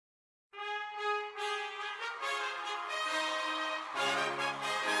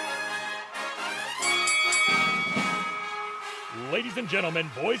ladies and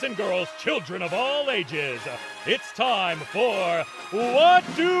gentlemen, boys and girls, children of all ages, it's time for What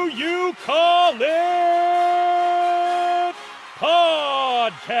Do You Call It?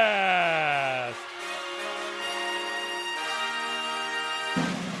 Podcast!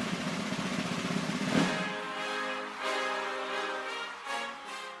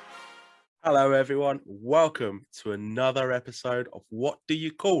 Hello, everyone. Welcome to another episode of What Do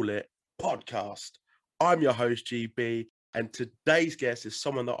You Call It? Podcast. I'm your host, GB, and today's guest is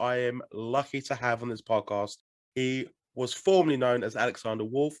someone that I am lucky to have on this podcast. He was formerly known as Alexander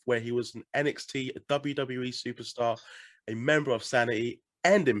Wolfe, where he was an NXT WWE superstar, a member of Sanity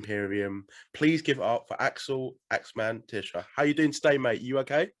and Imperium. Please give it up for Axel Axman Tischer. How you doing today, mate? You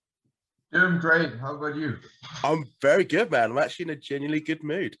okay? Doing great. How about you? I'm very good, man. I'm actually in a genuinely good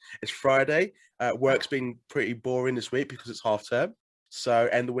mood. It's Friday. Work's been pretty boring this week because it's half term. So,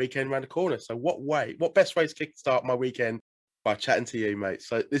 and the weekend around the corner. So what best way to kickstart my weekend by chatting to you, mate?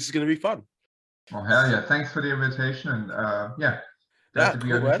 So this is going to be fun. Oh, hell yeah. Thanks for the invitation. And glad to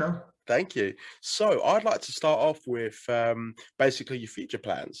be on your show. Thank you. So I'd like to start off with basically your future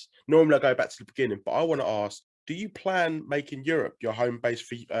plans. Normally I go back to the beginning, but I want to ask, do you plan making Europe your home base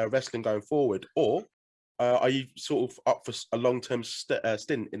for wrestling going forward? Or are you sort of up for a long-term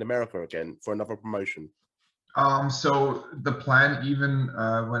stint in America again for another promotion? So the plan, even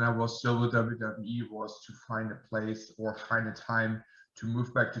when I was still with WWE, was to find a place or find a time to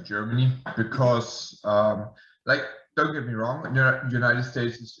move back to Germany because, don't get me wrong, United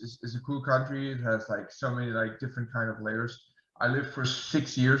States is a cool country. It has like so many like different kind of layers. I lived for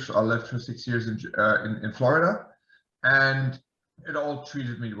 6 years. I lived for 6 years in Florida, and it all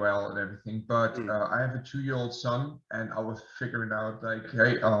treated me well and everything. But I have a 2-year-old son, and I was figuring out like,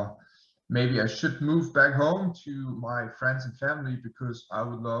 hey, maybe I should move back home to my friends and family because I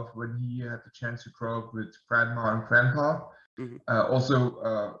would love when he had the chance to grow up with grandma and grandpa.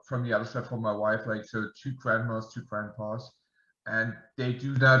 Also, from the other side, from my wife, like, so 2 grandmas, 2 grandpas, and they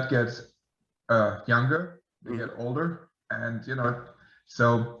do not get younger, they get older, and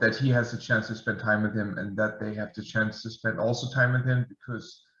so that he has a chance to spend time with him and that they have the chance to spend also time with him,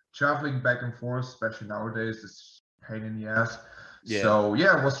 because traveling back and forth, especially nowadays, is a pain in the ass. Yeah. So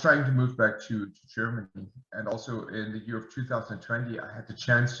I was trying to move back to Germany, and also in the year of 2020 I had the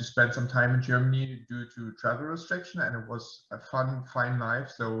chance to spend some time in Germany due to travel restriction, and it was a fine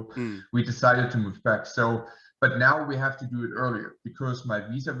life, so we decided to move back. But now we have to do it earlier because my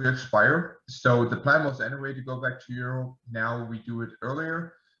visa will expire. So the plan was anyway to go back to Europe. Now we do it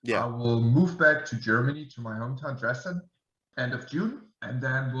earlier. I will move back to Germany, to my hometown Dresden, end of June, and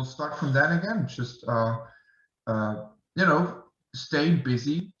then we'll start from then again. Just staying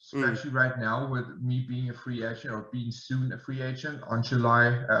busy, especially right now with me being a free agent, or being soon a free agent on June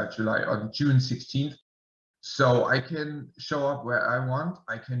 16th. So I can show up where I want,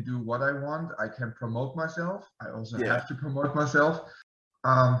 I can do what I want, I can promote myself. I also have to promote myself.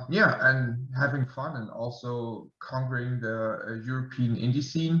 And having fun, and also conquering the European indie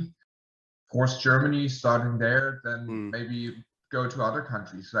scene. Of course, Germany, starting there, then maybe go to other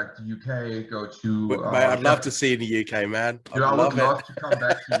countries like the UK, go to... Mate, I'd love to see you in the UK, man. I would love to come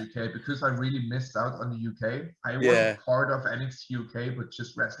back to the UK because I really missed out on the UK. I wasn't part of NXT UK, but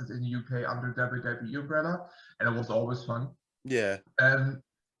just wrestled in the UK under WWE umbrella, and it was always fun. Yeah. And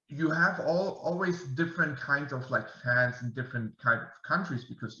you have always different kinds of like fans in different kind of countries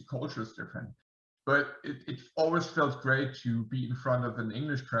because the culture is different. But it always felt great to be in front of an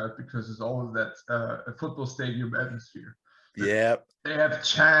English crowd because it's always that a football stadium atmosphere. Yeah, they have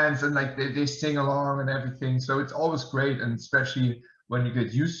chants and like they sing along and everything, so it's always great. And especially when you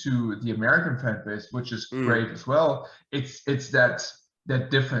get used to the American fan base, which is great as well, it's that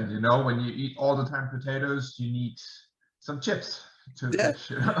different, when you eat all the time potatoes, you need some chips to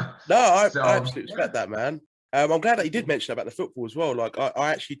No, I absolutely respect that, man. I'm glad that you did mention about the football as well. Like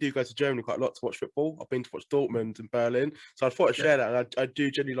I actually do go to Germany quite a lot to watch football. I've been to watch Dortmund and Berlin, so I thought I'd share that. And I do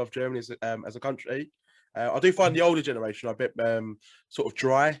genuinely love Germany as a country. I do find the older generation a bit sort of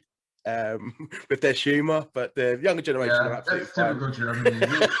dry with their humour, but the younger generation are absolutely fine. Typical Germany.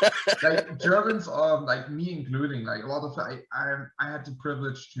 Like Germans, like me including, like a lot of I had the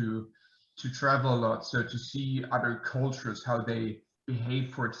privilege to travel a lot, so to see other cultures, how they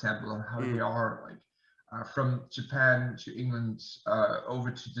behave, for example, and how they are, like from Japan to England,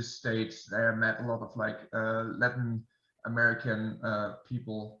 over to the States. I met a lot of like Latin American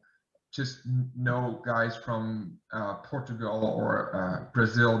people. Just know guys from Portugal or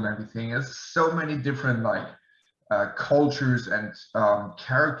Brazil and everything. There's so many different like cultures and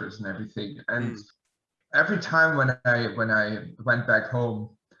characters and everything. And every time when I went back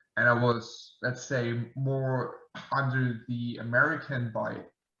home, and I was, let's say, more under the American vibe,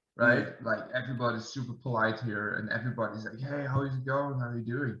 right? Like everybody's super polite here, and everybody's like, "Hey, how is it going? How are you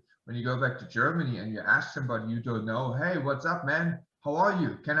doing?" When you go back to Germany and you ask somebody you don't know, "Hey, what's up, man? How are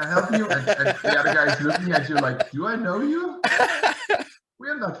you? Can I help you?" And the other guy is looking at you like, "Do I know you? We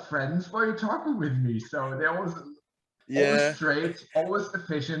are not friends. Why are you talking with me?" So there was always straight, always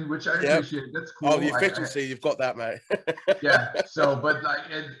efficient, which I appreciate. That's cool. Oh, the efficiency, you've got that, mate. Yeah. So, but like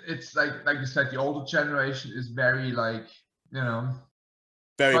it's like you said, the older generation is very like,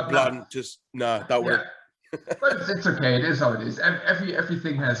 very but blunt. no. Just no, don't want Yeah. But it's okay. It is how it is.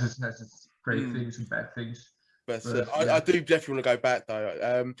 Everything has its great things and bad things. But Yeah. I do definitely want to go back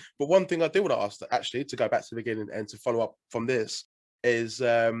though. But one thing I do want to ask, actually, to go back to the beginning and to follow up from this is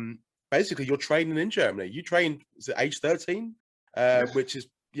basically you're training in Germany. You trained, is it age 13? Yes. Which is,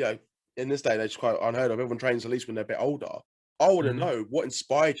 in this day and age, quite unheard of. Everyone trains at least when they're a bit older. I want to know what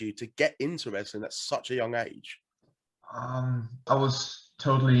inspired you to get into wrestling at such a young age. I was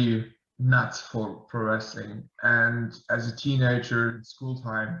totally nuts for wrestling, and as a teenager, school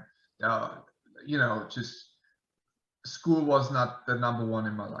time, just school was not the number one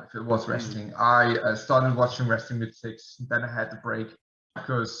in my life. It was wrestling. I started watching wrestling at 6. Then I had to break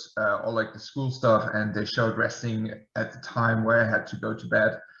because all like the school stuff, and they showed wrestling at the time where I had to go to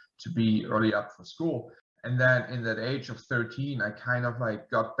bed to be early up for school. And then in that age of 13, I kind of like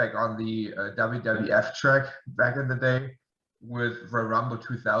got back on the WWF track back in the day with Royal Rumble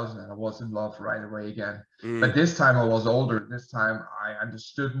 2000, and I was in love right away again. But this time I was older. This time I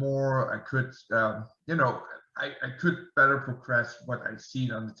understood more. I could, I could better progress what I'd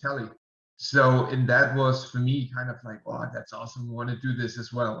seen on the telly. So, and that was for me kind of like, oh, that's awesome. I want to do this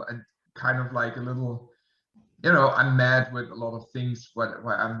as well. And kind of like a little, I'm mad with a lot of things, but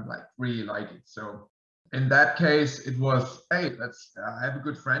I'm like really like it. So in that case, it was, hey, I have a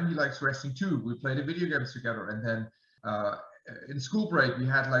good friend. He likes wrestling too. We played the video games together. And then in school break, we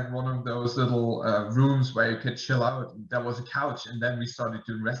had like one of those little rooms where you could chill out. There was a couch. And then we started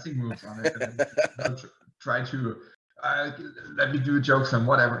doing wrestling moves on it. And then try to let me do jokes and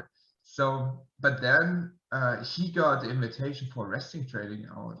whatever. So, but then he got the invitation for wrestling training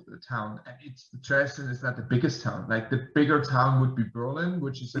out of the town, and Dresden is not the biggest town. Like the bigger town would be Berlin,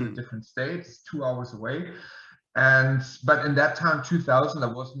 which is in a different state. It's 2 hours away. But in that town, 2000, there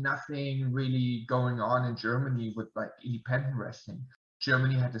was nothing really going on in Germany with like independent wrestling.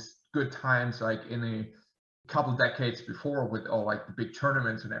 Germany had this good times like in a couple decades before with all like the big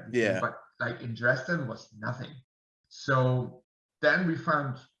tournaments and everything. But like in Dresden was nothing. So then we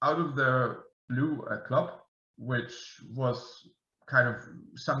found out of the blue a club, which was kind of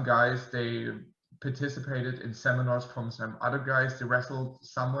some guys, they participated in seminars from some other guys. They wrestled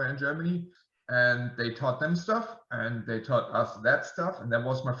somewhere in Germany, and they taught them stuff, and they taught us that stuff. And that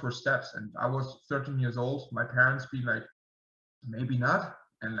was my first steps. And I was 13 years old. My parents be like, maybe not.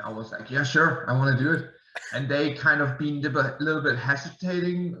 And I was like, yeah, sure, I want to do it. And they kind of been a little bit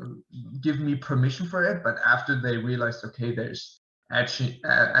hesitating, give me permission for it. But after they realized, okay, there's actually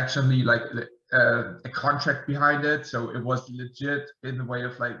like a contract behind it, so it was legit in the way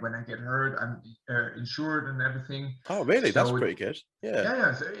of like when I get hurt, I'm insured and everything. Oh, really? So that's pretty good.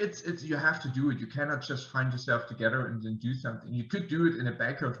 Yeah. So it's you have to do it. You cannot just find yourself together and then do something. You could do it in a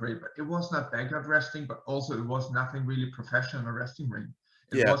backyard ring, but it was not backyard wrestling. But also, it was nothing really professional in a wrestling ring.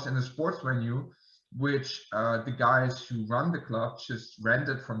 It was in a sports venue, which the guys who run the club just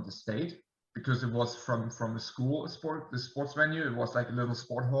rented from the state because it was from a school the sports venue. It was like a little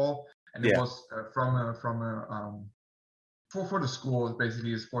sport hall, and it was for the school,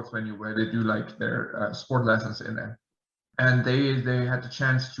 basically a sports venue where they do like their sport lessons in there. And they had the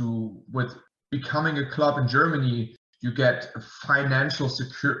chance to, with becoming a club in Germany, you get financial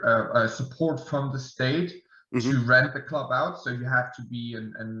support from the state to rent the club out. So you have to be a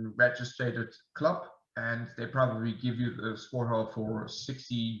registered club, and they probably give you the sport hall for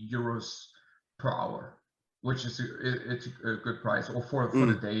 60 euros per hour, which is it's a good price, or for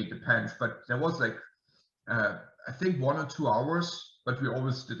the day, it depends. But there was like I think 1 or 2 hours, but we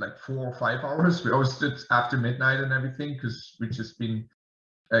always did like 4 or 5 hours. We always did after midnight and everything because we just been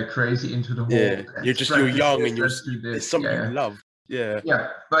crazy into the whole. You're young and it's something you love. Yeah,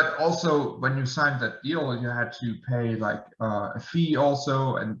 but also when you signed that deal, you had to pay like a fee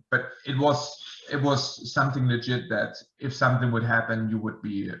also, but it was something legit that if something would happen, you would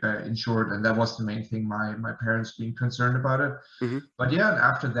be insured, and that was the main thing. My parents being concerned about it. But yeah, and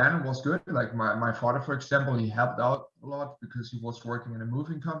after then it was good. Like my father, for example, he helped out a lot because he was working in a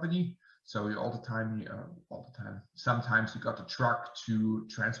moving company. So all the time, sometimes he got a truck to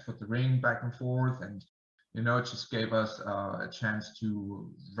transport the ring back and forth, and it just gave us a chance to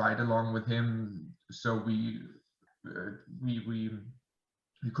ride along with him. So we we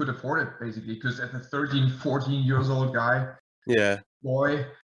could afford it basically, because as a 13, 14 years old guy, boy,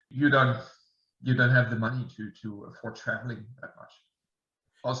 you don't have the money to afford traveling that much.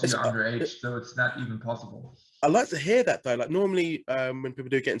 Also, you're underage, so it's not even possible. I like to hear that though. Like normally, when people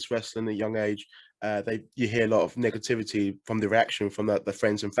do get into wrestling at a young age, you hear a lot of negativity from the reaction from the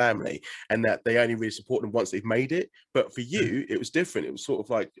friends and family, and that they only really support them once they've made it. But for you, it was different. It was sort of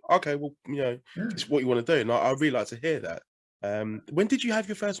like, okay, well, it's what you want to do, and I really like to hear that. When did you have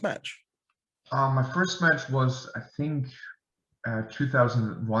your first match? My first match was, I think,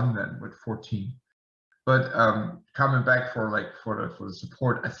 2001 then, with 14. But coming back for the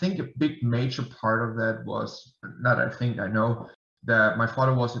support, I think a big major part of that was, not I think, I know that my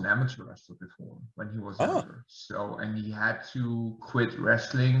father was an amateur wrestler before when he was younger. So, and he had to quit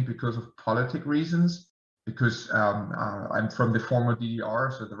wrestling because of politic reasons, because I'm from the former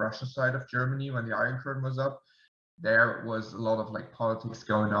DDR, so the Russian side of Germany. When the Iron Curtain was up, there was a lot of like politics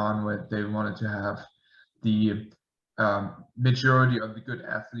going on where they wanted to have the majority of the good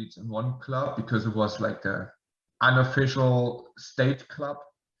athletes in one club, because it was like the unofficial state club.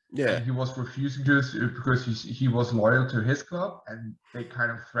 And he was refusing to because he was loyal to his club, and they kind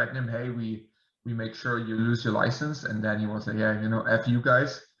of threatened him, hey, we make sure you lose your license. And then he was like, yeah, F you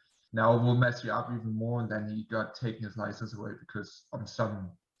guys, now we'll mess you up even more. And then he got taken his license away because of some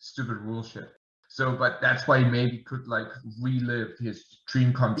stupid rule shit. So, but that's why he maybe could like relive his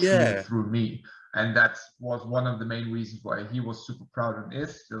dream come true through me. And that was one of the main reasons why he was super proud and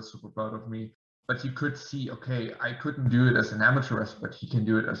is still super proud of me. But you could see, okay, I couldn't do it as an amateur wrestler, but he can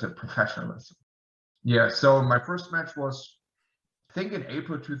do it as a professional wrestler. Yeah, so my first match was, I think, in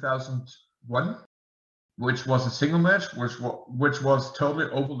April 2001, which was a single match, which was totally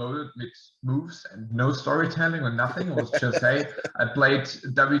overloaded with moves and no storytelling or nothing. It was just, hey, I played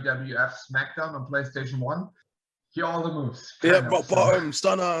WWF SmackDown on PlayStation 1. Here are all the moves. Rock bottom,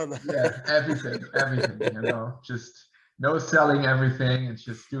 stunner. Yeah, everything, just no selling everything and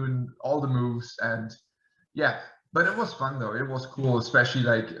just doing all the moves. And yeah, but it was fun though. It was cool, especially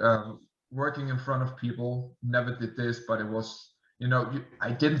like working in front of people. Never did this, but it was,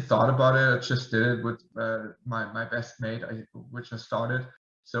 I didn't thought about it. I just did it with my best mate, which I started.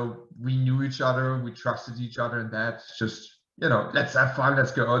 So we knew each other, we trusted each other, and that's just, let's have fun.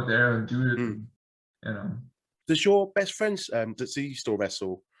 Let's go out there and do it. And, Does your best friend, does he still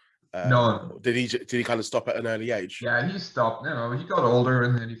wrestle? No. Did he kind of stop at an early age? Yeah, he stopped. He got older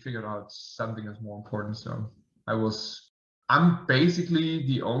and then he figured out something is more important. So I'm basically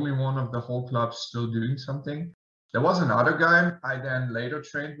the only one of the whole club still doing something. There was another guy I then later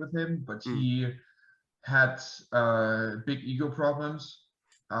trained with him, but he had big ego problems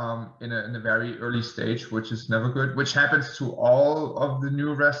in a very early stage, which is never good, which happens to all of the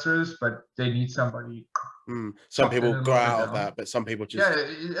new wrestlers, but they need somebody. Some people grow out of that, but some people just...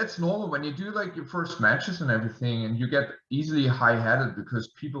 Yeah, it's normal when you do like your first matches and everything, and you get easily high-headed because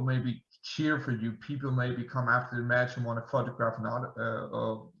people maybe cheer for you, people maybe come after the match and want to photograph want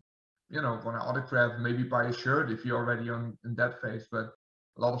to autograph, maybe buy a shirt if you're already in that phase. But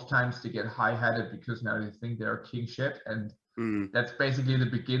a lot of times they get high-headed because now they think they're king shit, and that's basically the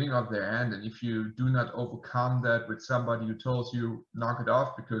beginning of their end. And if you do not overcome that with somebody who tells you knock it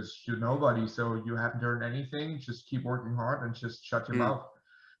off because you're nobody, so you haven't earned anything, just keep working hard and just shut your mouth.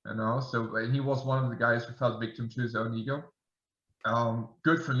 So he was one of the guys who fell victim to his own ego.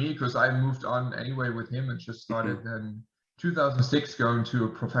 Good for me, because I moved on anyway with him and just started in 2006 going to a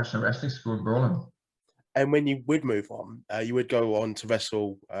professional wrestling school in Berlin. And when you would move on, you would go on to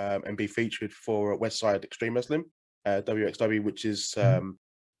wrestle and be featured for Westside Extreme Wrestling, WXW, which is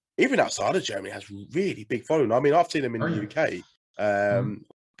even outside of Germany has really big following. I mean, I've seen them in the UK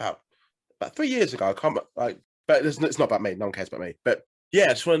about 3 years ago. I can't but it's not about me. No one cares about me. But yeah, I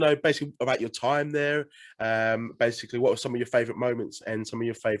just want to know basically about your time there. Basically, what were some of your favorite moments and some of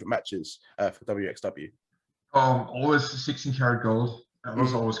your favorite matches for WXW? Always 16 karat gold. That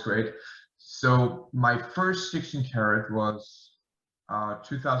was always great. So my first 16 karat was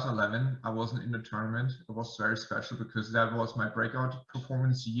 2011. I wasn't in the tournament. It was very special because that was my breakout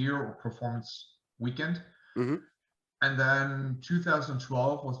performance year or performance weekend. And then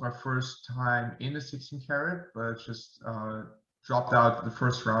 2012 was my first time in the 16 karat, but just dropped out the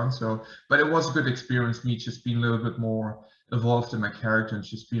first round. So, but it was a good experience. Me just being a little bit more evolved in my character and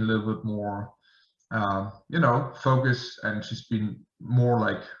just being a little bit more, focused and just being more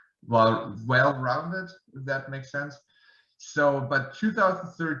like well-rounded, if that makes sense. So, but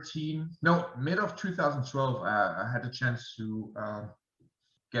 2013, no, mid of 2012, I had a chance to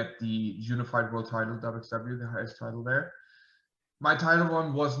get the Unified World Title, WXW, the highest title there. My title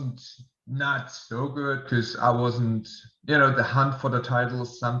one wasn't not so good because I wasn't, the hunt for the title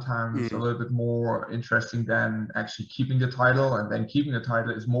is sometimes a Mm, little bit more interesting than actually keeping the title. And then keeping the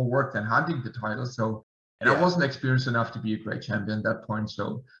title is more work than hunting the title. So, and I yeah. wasn't experienced enough to be a great champion at that point.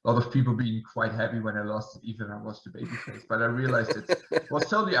 So a lot of people being quite happy when I lost it, even I was the babyface. But I realized it was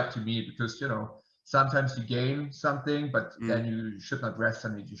totally up to me because, sometimes you gain something, but Mm, then you should not rest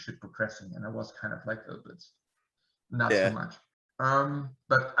on it. You should progressing. And I was kind of like a little bit not so yeah. much.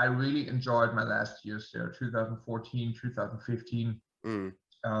 But I really enjoyed my last years there, 2014, 2015. Mm,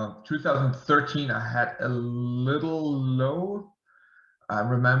 2013, I had a little low. I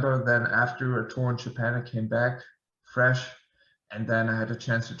remember then after a tour in Japan, I came back fresh, and then I had a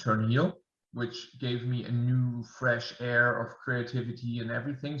chance to turn heel, which gave me a new, fresh air of creativity and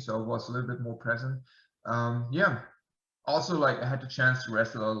everything. So I was a little bit more present. Yeah, also like I had the chance to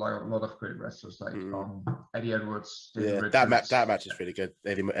wrestle a lot of great wrestlers like mm. Eddie Edwards, David Yeah, that Richards. match is really good.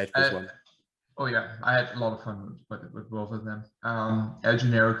 Eddie Edwards Uh, one. oh yeah, I had a lot of fun with both of them. El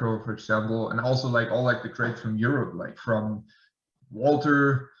Generico, for example, and also like all like the greats from Europe, like from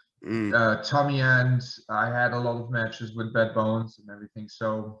Walter, Mm, Tommy End. I had a lot of matches with Bad Bones and everything.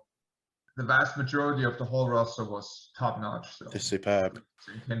 So the vast majority of the whole roster was top notch. just So, superb.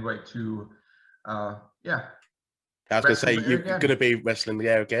 so you can't wait to, yeah, I was going to wrestle say there you're going again. to be wrestling the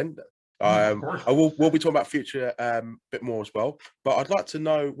air again. Of course. I will. We'll be talking about future bit more as well. But I'd like to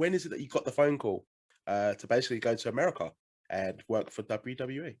know, when is it that you got the phone call to basically go to America and work for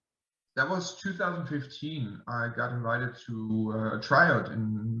WWE? That was 2015. I got invited to a tryout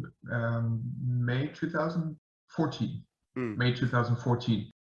in May 2014. Mm. May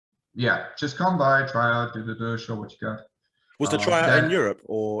 2014. Yeah, just come by, try out, show what you got. Was the tryout in Then Europe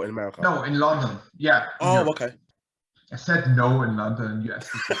or in America? no, in London. Yeah, in Oh, Europe. okay. I said no in London, and you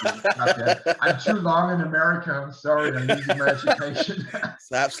explicitly got that. I'm too long in America. I'm sorry, I'm losing my education.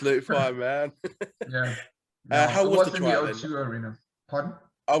 It's absolutely fine, man. Yeah, no, How it was the was in the tryout then? O2 arena. Pardon?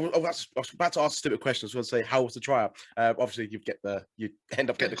 I was about to ask a stupid question. I was going to say, how was the tryout? Obviously, you end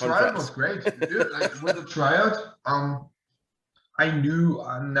up The getting the tryout was contracts. great. Dude, like with the tryout, I knew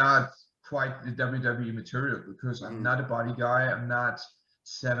I'm not quite the WWE material because I'm Mm, not a body guy. I'm not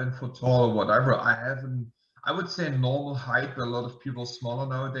 7 foot tall or whatever. I have I would say normal height, but a lot of people are smaller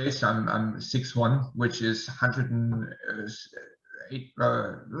nowadays. I'm 6'1", which is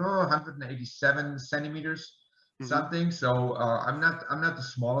 187 centimeters hmm. something. So I'm not the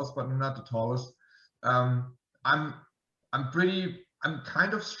smallest, but I'm not the tallest. Um, I'm I'm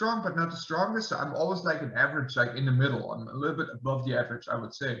kind of strong, but not the strongest. So I'm always like an average, like in the middle. I'm a little bit above the average, I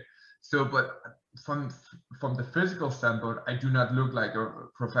would say. So, but from from the physical standpoint, I do not look like a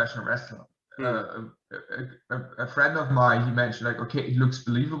professional wrestler. Mm. A friend of mine, he mentioned like, okay, it looks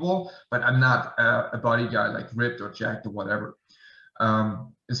believable, but I'm not a body guy, like ripped or jacked or whatever.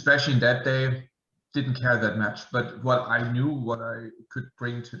 Especially in that day, didn't care that much. But what I knew, what I could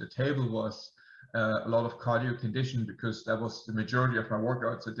bring to the table was a lot of cardio condition because that was the majority of my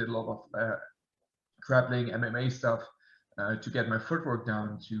workouts. I did a lot of grappling, MMA stuff to get my footwork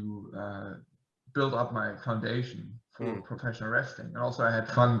down to build up my foundation for Mm. professional wrestling. And also, I had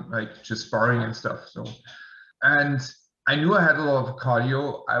fun like just sparring and stuff. So, and I knew I had a lot of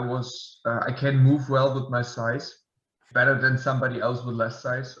cardio. I can move well with my size, better than somebody else with less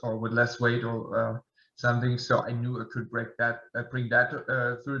size or with less weight or something. So I knew I could bring that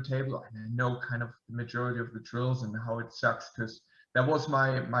through the table, and I know kind of the majority of the drills and how it sucks because that was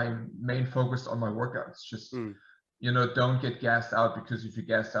my main focus on my workouts. Just Mm. don't get gassed out because if you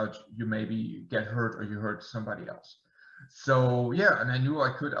gassed out, you maybe get hurt or you hurt somebody else. So yeah, and I knew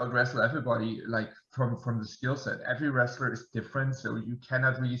I could out wrestle everybody like from the skill set. Every wrestler is different, so you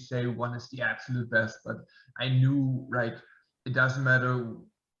cannot really say one is the absolute best. But I knew like it doesn't matter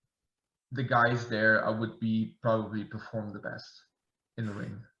the guys there, I would be probably perform the best in the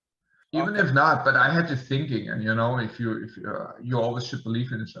ring. Even Okay. if not, but I had the thinking, and if you always should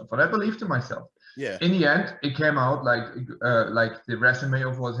believe in yourself. But I believed in myself. Yeah. In the end, it came out like the resume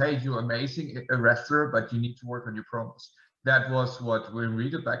of was, hey, you're amazing a wrestler, but you need to work on your promos. That was what William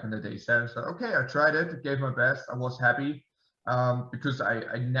Reed back in the day said. So okay, I tried it, gave my best. I was happy because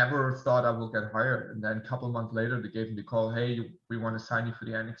I never thought I would get hired. And then a couple of months later, they gave me the call, hey, we want to sign you for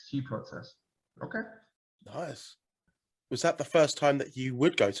the NXT process. Okay. Nice. Was that the first time that you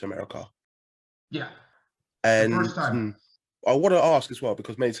would go to America? Yeah, the And first time. I want to ask as well,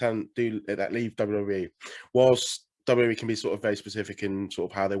 because many times do that leave WWE, whilst WWE can be sort of very specific in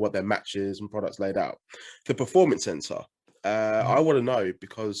sort of how they want their matches and products laid out. The Performance Center, I Mhm. want to know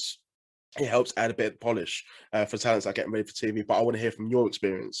because it helps add a bit of polish for talents that are getting ready for TV. But I want to hear from your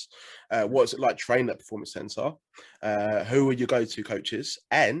experience. What's it like training at Performance Centre? Who were your go-to coaches?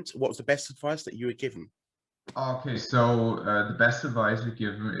 And what was the best advice that you were given? Okay, so the best advice we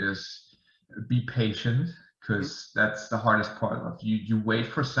give them is be patient, because that's the hardest part of you wait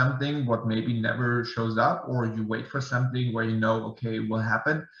for something what maybe never shows up, or you wait for something where you know, okay, it will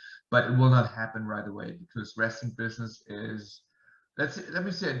happen, but it will not happen right away, because wrestling business is, let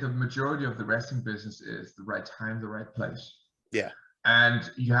me say, the majority of the wrestling business is the right time, the right place. Yeah. And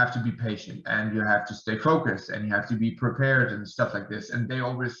you have to be patient, and you have to stay focused, and you have to be prepared and stuff like this. And they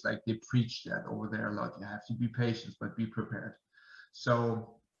always, like, they preach that over there a lot. You have to be patient, but be prepared.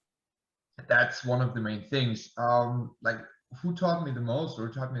 So that's one of the main things. Like, who taught me the most, or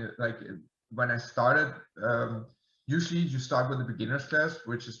taught me, like, when I started, usually you start with the beginner's class,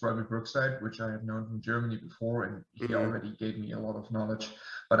 which is Robbie Brookside, which I have known from Germany before, and he already gave me a lot of knowledge.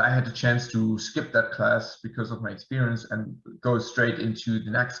 But I had the chance to skip that class because of my experience and go straight into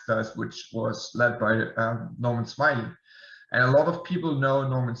the next class, which was led by Norman Smiley. And a lot of people know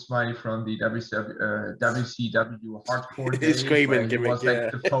Norman Smiley from the WCW hardcore days, Screaming where he was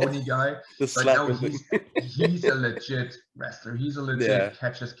like the phony guy. But no, he's a legit wrestler. He's a legit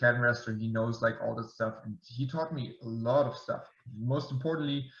catch as can wrestler. He knows, like, all this stuff, and he taught me a lot of stuff. Most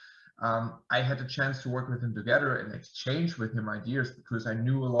importantly, I had the chance to work with him together and exchange with him ideas, because I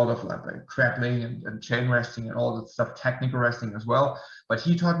knew a lot of, like grappling and chain wrestling and all that stuff, technical wrestling as well. But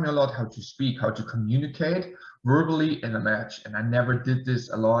he taught me a lot how to speak, how to communicate verbally in a match. And I never did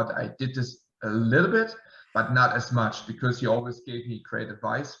this a lot. I did this a little bit, but not as much, because he always gave me great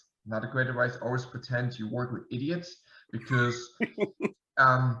advice. Not a great advice. Always pretend you work with idiots, because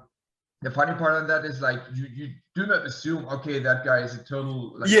the funny part on that is, like, you do not assume, okay, that guy is a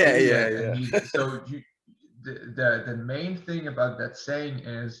total, like, idiot. And so the main thing about that saying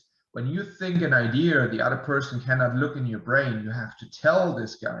is, when you think an idea, the other person cannot look in your brain. You have to tell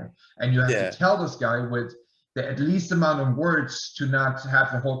this guy, and you have to tell this guy with the at least amount of words to not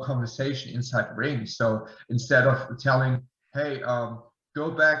have the whole conversation inside the ring. So instead of telling, hey, go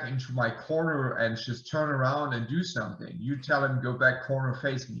back into my corner and just turn around and do something, you tell him, go back corner,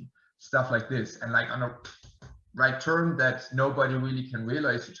 face me. Stuff like this, and like on a right turn that nobody really can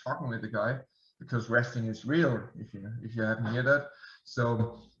realize you're talking with the guy, because wrestling is real, if you haven't heard that.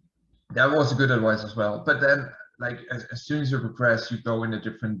 So that was a good advice as well. But then, like, as soon as you progress, you go into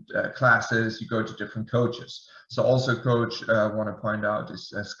different classes, you go to different coaches. So also coach, I want to point out,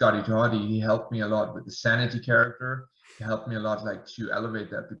 is Scotty Doddy. He helped me a lot with the sanity character. He helped me a lot, like, to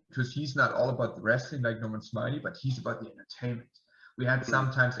elevate that, because he's not all about the wrestling like Norman Smiley, but he's about the entertainment. We had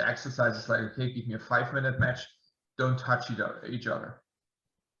sometimes exercises like, okay, give me a 5-minute match, don't touch each other.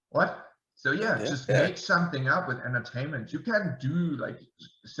 What? So just make something up with entertainment. You can do, like,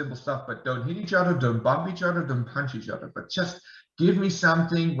 simple stuff, but don't hit each other, don't bump each other, don't punch each other. But just give me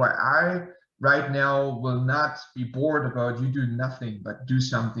something where I right now will not be bored about you do nothing, but do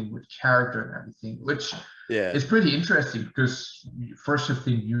something with character and everything, which is pretty interesting, because first you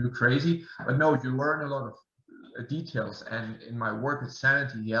think you're crazy, but no, you learn a lot of details. And in my work with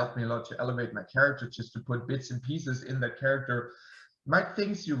sanity, he helped me a lot to elevate my character, just to put bits and pieces in that character, might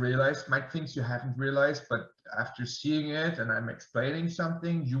things you realize, might things you haven't realized, but after seeing it and I'm explaining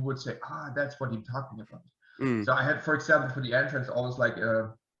something, you would say, that's what he's talking about. So I had, for example, for the entrance, always like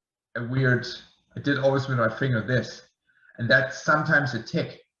a weird, I did always with my finger this, and that's sometimes a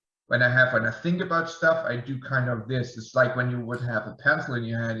tick. When I think about stuff, I do kind of this. It's like when you would have a pencil in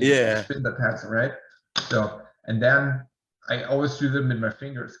your hand, you spin the pencil, right? So, and then I always do them with my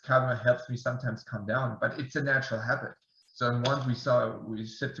fingers. Kind of helps me sometimes calm down, but it's a natural habit. So once we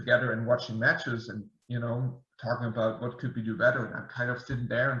sit together and watching matches, and talking about what could we do better, and I'm kind of sitting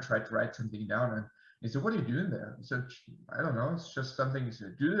there and try to write something down. And he said, "What are you doing there?" I said, "I don't know. It's just something." He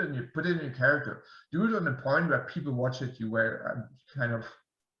said, "Do it and you put it in your character. Do it on the point where people watch it. Where I'm kind of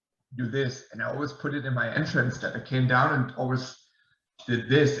do this." And I always put it in my entrance that I came down and always did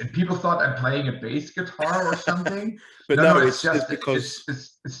this, and people thought I'm playing a bass guitar or something. But no, it's just because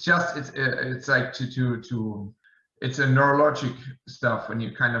it's like to it's a neurologic stuff when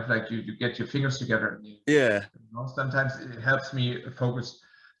you kind of like you get your fingers together. And sometimes it helps me focus.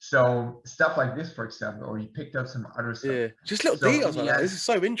 So stuff like this, for example, or he picked up some other stuff. Just little details like that. This is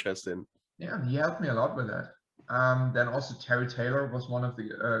so interesting. Yeah, he helped me a lot with that. Then also Terry Taylor was one of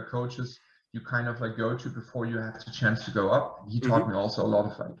the coaches you kind of like go to before you have the chance to go up. He taught me also a lot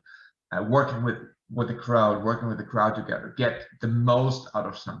of like working with the crowd together, get the most out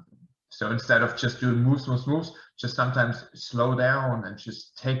of something. So instead of just doing moves, just sometimes slow down and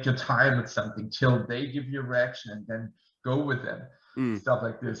just take your time with something till they give you a reaction and then go with them. Stuff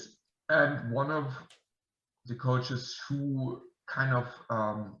like this. And one of the coaches who kind of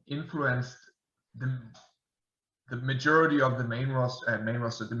influenced the majority of the main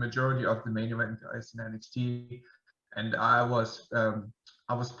roster, the majority of the main event guys in NXT, and I was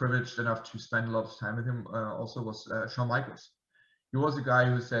privileged enough to spend a lot of time with him. Also, was Shawn Michaels. He was a guy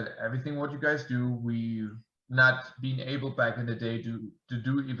who said everything what you guys do, we not being able back in the day to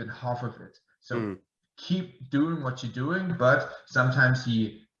do even half of it. So keep doing what you're doing, but sometimes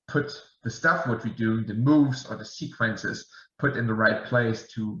he put the stuff what we do, the moves or the sequences, put in the right place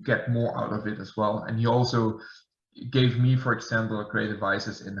to get more out of it as well. And he also gave me, for example, great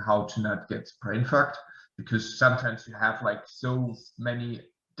advices in how to not get brain fucked, because sometimes you have like so many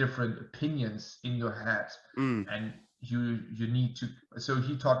different opinions in your head, and you need to. So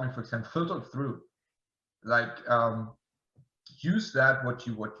he taught me, for example, filter through, like use that what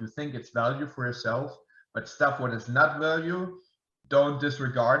you think it's value for yourself, but stuff what is not value, don't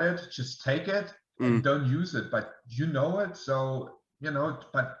disregard it, just take it and don't use it, but you know it, so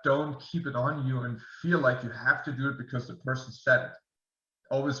but don't keep it on you and feel like you have to do it because the person said it.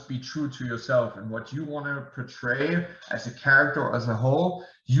 Always be true to yourself and what you want to portray as a character or as a whole.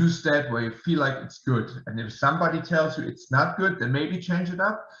 Use that where you feel like it's good, and if somebody tells you it's not good, then maybe change it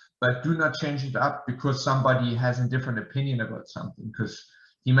up, but do not change it up because somebody has a different opinion about something. Because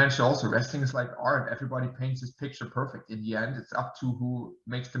he mentioned also wrestling is like art. Everybody paints his picture perfect. In the end, it's up to who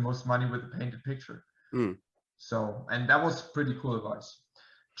makes the most money with the painted picture. So, and that was pretty cool advice.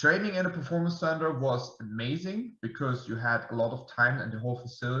 Training in a performance center was amazing because you had a lot of time, and the whole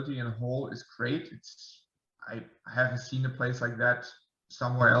facility in a whole is great. I haven't seen a place like that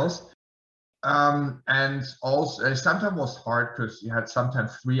somewhere else. And also sometimes was hard because you had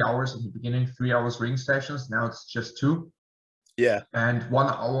sometimes 3 hours in the beginning, 3 hours ring sessions. Now it's just 2. Yeah. And 1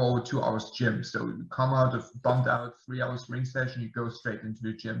 hour or 2 hours gym. So you come out of bumped out 3 hours ring session, you go straight into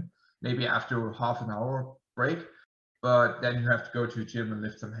the gym. Maybe after half an hour break, but then you have to go to the gym and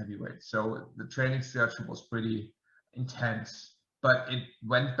lift some heavy weights. So the training schedule was pretty intense, but it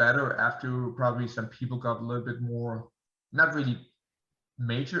went better after probably some people got a little bit more, not really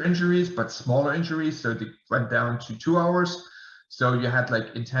major injuries, but smaller injuries. So they went down to 2 hours. So you had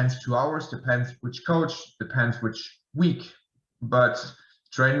like intense 2 hours, depends which coach, depends which week, but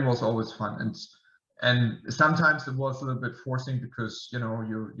training was always fun. And sometimes it was a little bit forcing because you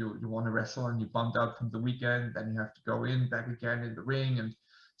want to wrestle and you bumped out from the weekend, then you have to go back again in the ring, and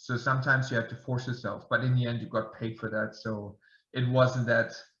so sometimes you have to force yourself. But in the end, you got paid for that, so it wasn't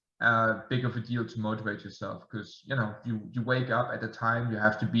that big of a deal to motivate yourself, because you wake up at a time, you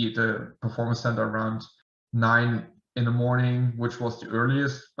have to be at the performance center around 9 in the morning, which was the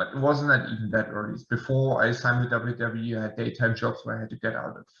earliest, but it wasn't even that early. Before I signed with WWE, I had daytime jobs where I had to get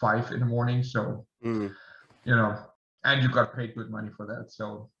out at 5 in the morning. So, and you got paid good money for that.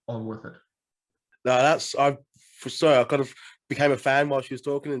 So all worth it. No, I kind of became a fan while she was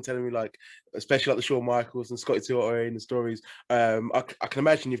talking and telling me, like, especially like the Shawn Michaels and Scotty 2.0 and the stories. I can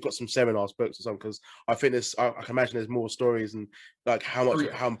imagine you've got some seminars booked or something, because I think I can imagine there's more stories and like how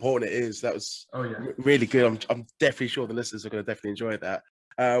how important it is. That was really good. I'm definitely sure the listeners are going to definitely enjoy that.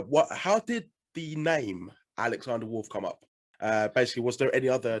 How did the name Alexander Wolfe come up? Basically, was there any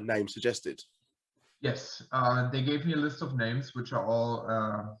other name suggested? Yes, they gave me a list of names which are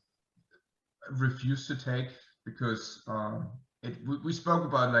all refused to take because we spoke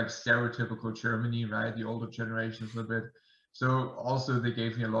about like stereotypical Germany, right? The older generations a bit. So also they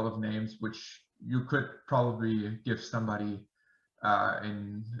gave me a lot of names which you could probably give somebody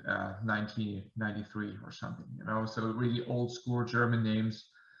in 1993 or something, so really old school German names.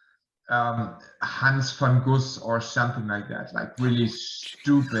 Hans van Gus or something like that, like really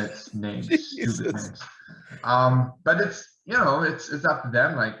stupid names. But it's it's up to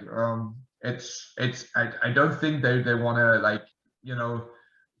them. Like I don't think they want to like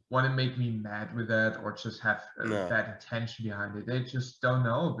want to make me mad with that or just have bad intention behind it. They just don't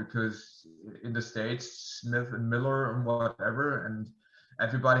know, because in the States, Smith and Miller and whatever, and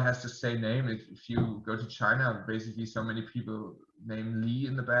everybody has the same name. If you go to China, basically so many people name Lee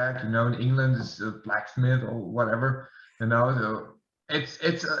in the back. In England it's a blacksmith or whatever. So it's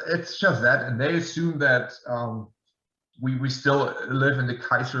just that, and they assume that we still live in the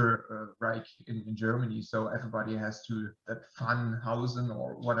Kaiser Reich in Germany, so everybody has to that Pfannhausen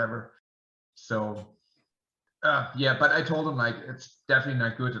or whatever. So but I told them like it's definitely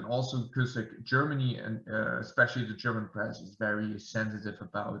not good, and also because like Germany and especially the German press is very sensitive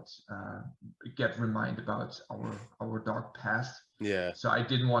about get reminded about our dark past. Yeah. So I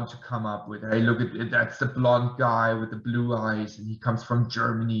didn't want to come up with, hey, look at it, that's the blonde guy with the blue eyes, and he comes from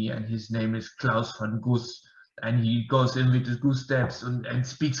Germany, and his name is Klaus van Gus. and he goes in with his goose steps and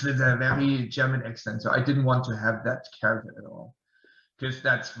speaks with a very German accent. So I didn't want to have that character at all, because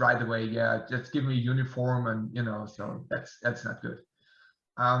that's right away, yeah, just give me a uniform, and so that's not good.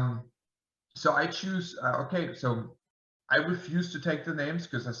 So I choose so I refuse to take the names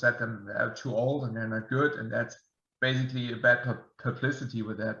because I said them they're too old and they're not good, and that's basically a bad publicity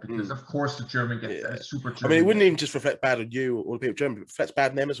with that, because of course the German gets a super German. I mean, it wouldn't even just reflect bad on you or the people German, it reflects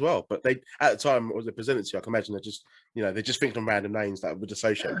bad on them as well. But they, at the time, was they presented to you, I can imagine they're just thinking of random names that would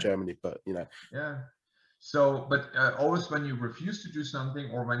associate with Germany. But yeah. So, but always when you refuse to do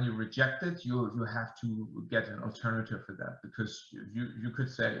something or when you reject it, you have to get an alternative for that, because you could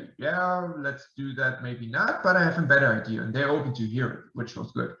say, yeah, let's do that, maybe not, but I have a better idea, and they're open to hear it, which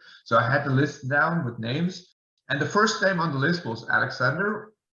was good. So I had the list down with names, and the first name on the list was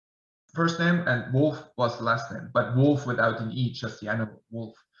Alexander, first name, and Wolf was the last name, but Wolf without an E, just the animal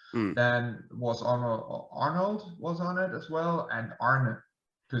Wolf. Then was Arnold was on it as well, and Arne,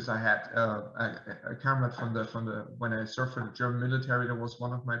 because I had a comrade from the when I served for the German military, that was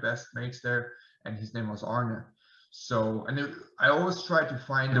one of my best mates there, and his name was Arne. So, I always try to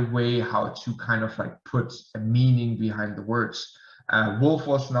find a way how to kind of like put a meaning behind the words. Wolf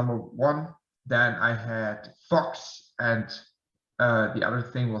was number one. Then I had Fox, and the other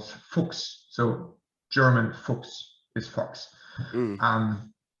thing was Fuchs. So German Fuchs is Fox.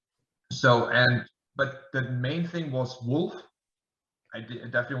 But the main thing was Wolf. I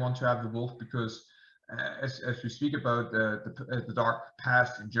definitely want to have the Wolf because as we speak about the dark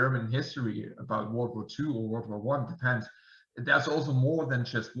past in German history, about World War II or World War One, depends. There's also more than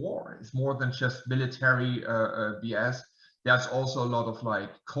just war. It's more than just military BS. There's also a lot of like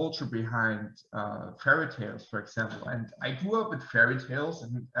culture behind fairy tales, for example. And I grew up with fairy tales,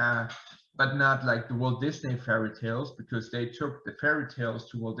 but not like the Walt Disney fairy tales, because they took the fairy tales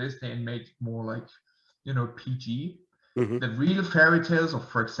to Walt Disney and made it more like, PG. The real fairy tales of,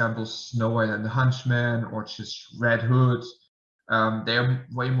 for example, Snow White and the Huntsman, or just Red Hood, they're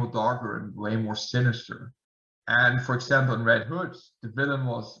way more darker and way more sinister. And for example, in Red Hood, the villain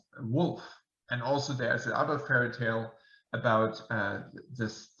was a wolf. And also there's another fairy tale about the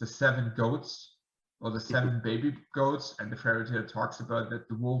 7 goats, or the 7 baby goats, and the fairy tale talks about that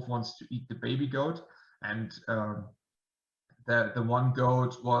the wolf wants to eat the baby goat, and the one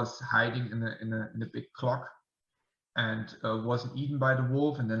goat was hiding in a big clock, and wasn't eaten by the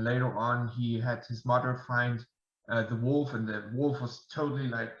wolf. And then later on he had his mother find the wolf, and the wolf was totally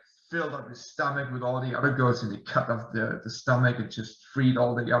like filled up his stomach with all the other goats, and they cut off the stomach and just freed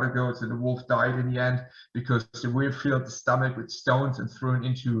all the other goats, and the wolf died in the end because the wolf filled the stomach with stones and threw it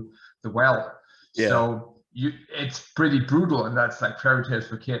into the well. So it's pretty brutal, and that's like fairy tales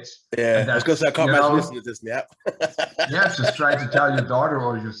for kids. Yeah, I was gonna say, I can't imagine listening to this now. Yeah, just try to tell your daughter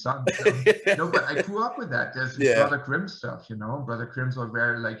or your son. So. No, but I grew up with that. There's Brother Grimm stuff, Brother Grimm's are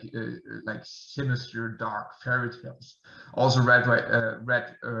very like sinister, dark fairy tales. Also, Red Hood.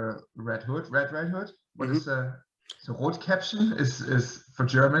 What is so Rotkäppchen is for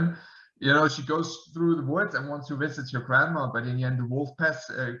German. She goes through the woods and wants to visit your grandma, but in the end, the wolf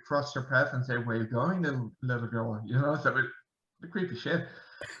cross her path and say, "Where are you going, little girl?" So the creepy shit.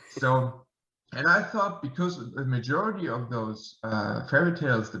 So, and I thought, because the majority of those fairy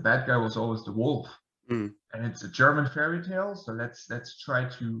tales, the bad guy was always the wolf, and it's a German fairy tale, so let's try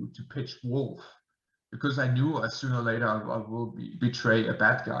to pitch wolf. Because I knew sooner or later I will betray a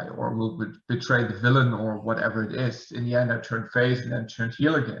bad guy, or will betray the villain, or whatever it is. In the end, I turned face and then turned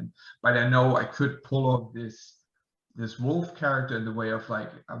heel again. But I know I could pull off this wolf character in the way of like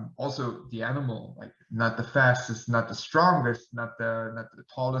also the animal, like not the fastest, not the strongest, not the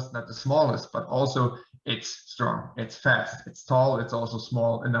tallest, not the smallest, but also it's strong, it's fast, it's tall, it's also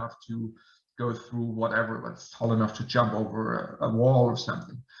small enough to go through whatever. It's tall enough to jump over a wall or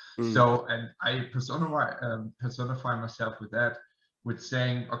something. So, and I personify myself with that, with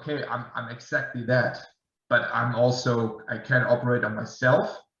saying, okay, I'm exactly that, but I can operate on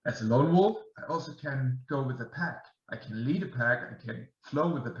myself as a lone wolf. I also can go with the pack. I can lead a pack. I can flow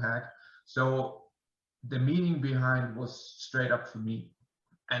with the pack. So the meaning behind was straight up for me.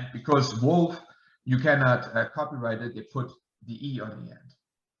 And because wolf, you cannot copyright it, they put the E on the end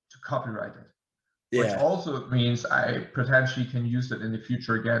to copyright it. Which also means I potentially can use it in the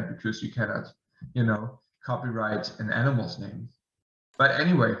future again, because you cannot, copyright an animal's name. But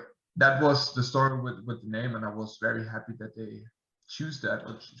anyway, that was the story with the name, and I was very happy that they choose that.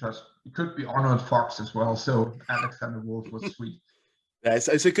 It could be Arnold Fox as well, so Alexander Wolf was sweet. Yeah,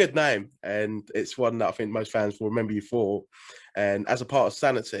 it's a good name, and it's one that I think most fans will remember you for. And as a part of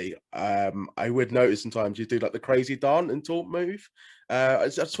Sanity, I would notice sometimes you do like the crazy dance and talk move. I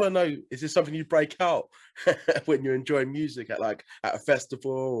just want to know, is this something you break out when you're enjoying music at like at a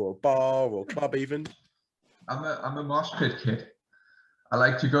festival or a bar or club even? I'm a mosh pit kid. I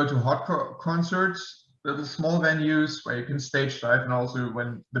like to go to concerts, little small venues where you can stage dive, and also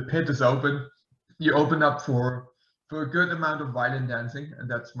when the pit is open, you open up for a good amount of violent dancing, and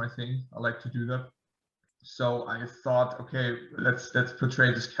that's my thing. I like to do that. So I thought, okay, let's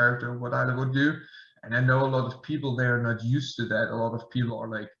portray this character, what I would do. And I know a lot of people they are not used to that. A lot of people are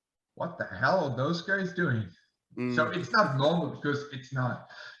like, what the hell are those guys doing? So Mm, it's not normal because it's not.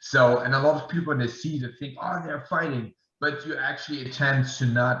 So, and a lot of people when they see they think, oh, they're fighting, but you actually tend to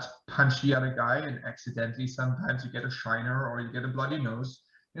not punch the other guy, and accidentally sometimes you get a shiner or you get a bloody nose.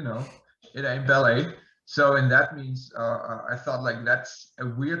 You know, it ain't ballet. So, and that means I thought like that's a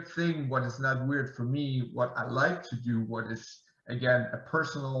weird thing. What is not weird for me, what I like to do, what is again a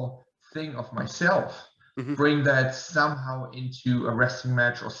personal thing of myself, mhm. bring that somehow into a wrestling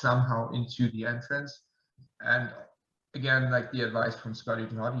match or somehow into the entrance. And again, like the advice from Scotty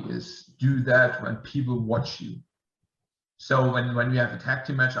Toddy is do that when people watch you. So when we have a tag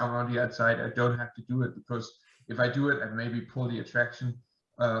team match, I'm on the outside. I don't have to do it because if I do it, I maybe pull the attraction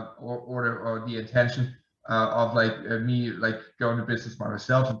or the attention of like me like going to business by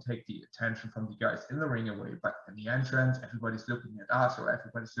myself and take the attention from the guys in the ring away. But in the entrance, everybody's looking at us or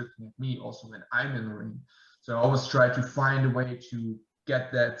everybody's looking at me. Also when I'm in the ring, so I always try to find a way to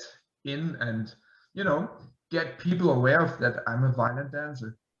get that in and you know get people aware of that I'm a violent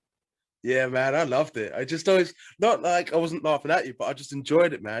dancer. Yeah, man, I loved it. I just always not like I wasn't laughing at you, but I just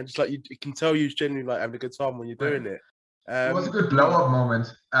enjoyed it, man. Just like you can tell you genuinely like having a good time when you're Right. doing it. It was a good blow up moment.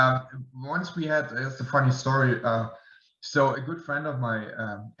 Once we had, it's a funny story. So a good friend of mine,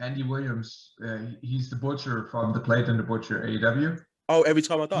 Andy Williams, he's the butcher from the Plate and the Butcher AEW. Oh, every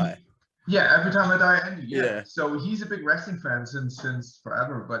time I die. Yeah, every time I die, Andy. Yeah. Yeah. So he's a big wrestling fan since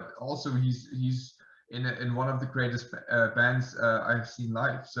forever, but also he's in one of the greatest bands I've seen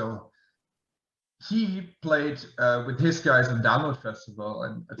live. So he played with his guys on Download Festival,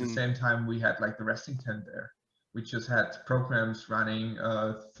 and at the Mm. same time we had like the wrestling tent there. We just had programs running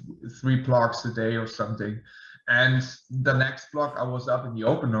 3 blocks a day or something. And the next block I was up in the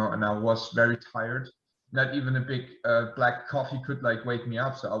opener and I was very tired. Not even a big black coffee could like wake me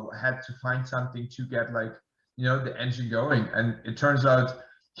up. So I had to find something to get like, the engine going. And it turns out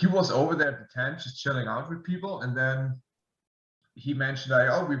he was over there at the tent just chilling out with people. And then he mentioned like,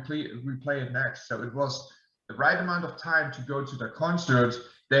 oh, we play it next. So it was the right amount of time to go to the concert.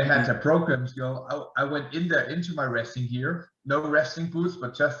 They had their programs go. I went in there into my wrestling gear, no wrestling boots,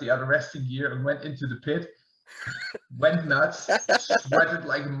 but just the other wrestling gear, and went into the pit, went nuts, sweated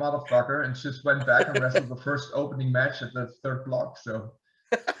like a motherfucker, and just went back and wrestled the first opening match at the third block. So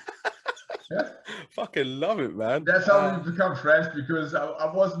yeah. Fucking love it, man. That's how we become friends because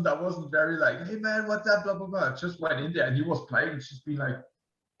I wasn't very like, hey man, what's up, blah blah blah. Just went in there and he was playing, just being like,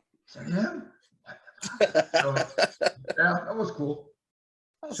 is that him? So yeah, that was cool.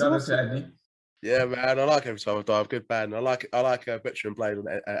 That's Shout out awesome, to Andy. man. Yeah, man, I like every time I die. Good band. I like Butcher and Blade on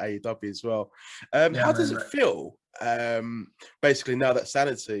AEW as well. Yeah, How does man, it right. feel? Basically now that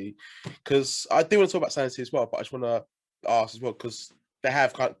Sanity, because I do want to talk about Sanity as well, but I just want to ask as well because they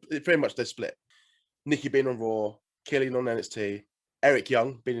have pretty much they're split. Nikki being on Raw, Killian on NXT, Eric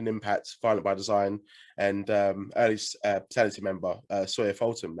Young being in Impact, Violent by Design, and early Sanity member Sawyer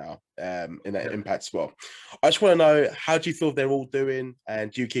Fulton now in that Impact as well. I just want to know, how do you feel they're all doing,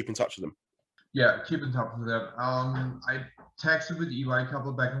 and do you keep in touch with them? Yeah, keep in touch with them. I texted with EY a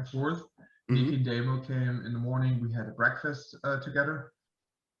couple back and forth. Nikki and Damo came in the morning. We had a breakfast together.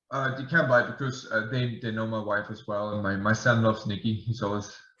 They came by because they know my wife as well, and my son loves Nikki. He's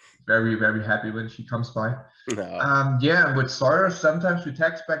always very very happy when she comes by. No. Yeah, with Sawyer sometimes we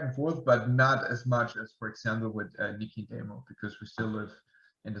text back and forth, but not as much as, for example, with Nikki and Damo because we still live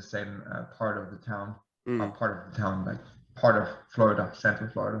in the same part of the town, like part of Florida, Central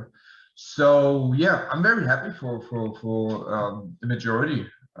Florida. So yeah, I'm very happy for the majority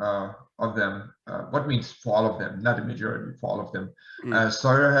of them. What means for all of them? Not the majority, for all of them.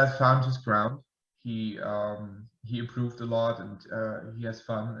 Sawyer has found his ground. He improved a lot, and he has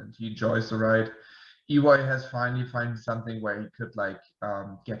fun and he enjoys the ride. EY has finally found something where he could like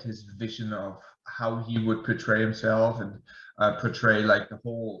get his vision of how he would portray himself and portray like the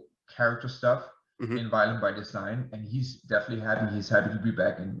whole character stuff in Violent by Design, and he's definitely happy. He's happy to be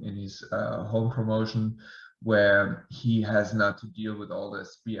back in his home promotion where he has not to deal with all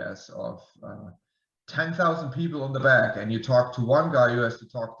this BS of 10,000 people on the back, and you talk to one guy who has to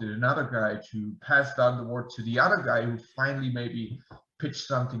talk to another guy to pass down the word to the other guy who finally maybe pitched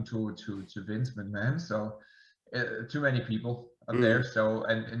something to Vince McMahon. So too many people up there. So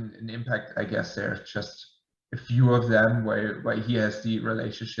and in Impact, I guess there's just a few of them where he has the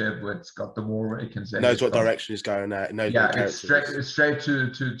relationship with Scott D'Amore, where he can say knows what direction he's going at. Knows what it's straight to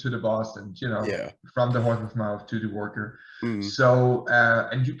the boss, and from the horse's mouth to the worker. So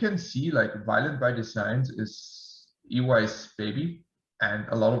and you can see like Violent by Design is EY's baby, and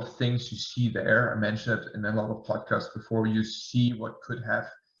a lot of things you see there. I mentioned it in a lot of podcasts before. You see what could have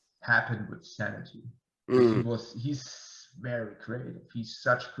happened with Sanity. He's very creative. He's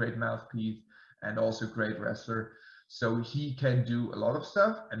such a great mouthpiece and also great wrestler. So he can do a lot of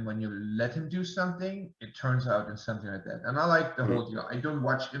stuff, and when you let him do something, it turns out in something like that. And I like the whole deal. I don't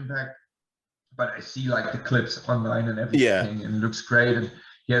watch Impact, but I see like the clips online and everything, and it looks great. And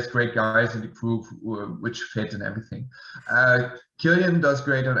he has great guys in the crew which fit and everything. Killian does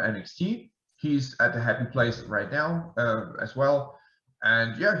great on NXT. He's at the happy place right now as well.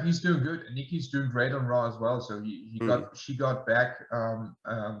 And yeah, he's doing good. And Nikki's doing great on Raw as well. So she got back to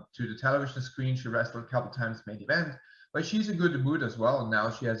the television screen. She wrestled a couple times main event, but she's in good mood as well. And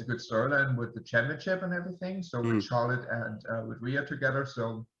now she has a good storyline with the championship and everything. So with Charlotte and with Rhea together.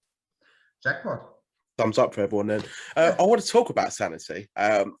 So jackpot. Thumbs up for everyone then. I want to talk about Sanity.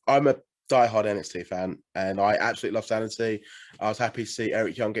 I'm a diehard NXT fan, and I absolutely love Sanity. I was happy to see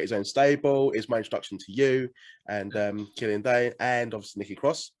Eric Young get his own stable. It's my introduction to you and Killian Dane and obviously Nikki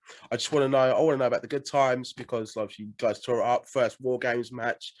Cross. I want to know about the good times, because obviously you guys tore it up. First War Games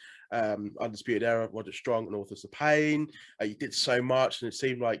match, Undisputed Era, Roger Strong and Authors of Pain. You did so much, and it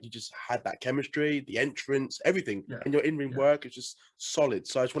seemed like you just had that chemistry, the entrance, everything, and your in-ring work is just solid.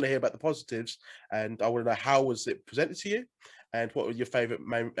 So I just want to hear about the positives, and I want to know, how was it presented to you, and what were your favorite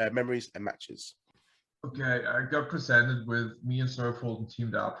memories and matches? Okay, I got presented with me and Sarah Fulton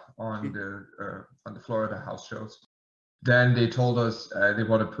teamed up on the Florida house shows. Then they told us they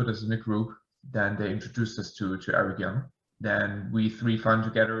want to put us in a group. Then they introduced us to Eric Young. Then we three found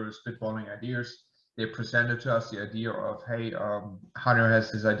together spitballing ideas. They presented to us the idea of, hey, Hunter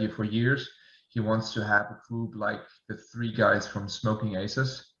has this idea for years. He wants to have a group like the three guys from Smoking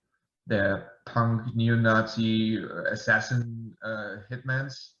Aces, the punk neo-Nazi assassin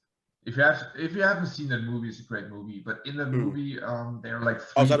hitmans. If you haven't seen that movie, it's a great movie. But in the movie, they're like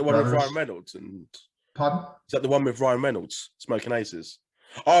three is that the one brothers. with Ryan Reynolds? Pardon? Is that the one with Ryan Reynolds, Smoking Aces?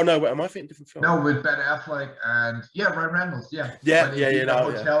 Oh no, wait, am I thinking different film? No, with Ben Affleck and Ryan Reynolds. Yeah. Yeah, in the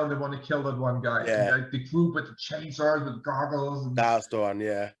hotel and they want to kill that one guy. Yeah. And the group with the chainsaws, with goggles. And that's the one.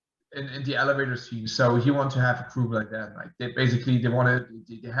 Yeah. In the elevator scene. So he wants to have a group like that. Like they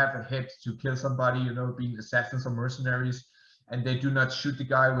have a hit to kill somebody, being assassins or mercenaries, and they do not shoot the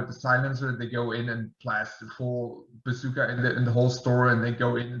guy with the silencer. They go in and blast the full bazooka in the whole store, and they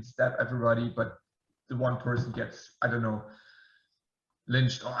go in and stab everybody. But the one person gets, I don't know,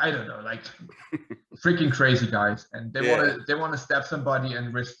 lynched, or I don't know, like freaking crazy guys, and they want to stab somebody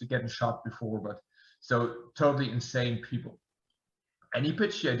and risk getting shot before. But so totally insane people. And he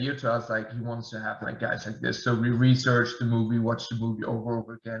pitched the idea to us, like he wants to have like guys like this. So we researched the movie, watched the movie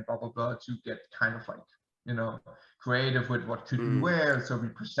over again, blah blah blah, to get kind of like creative with what could we wear. So we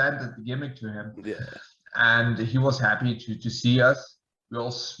presented the gimmick to him, and he was happy to see us. We all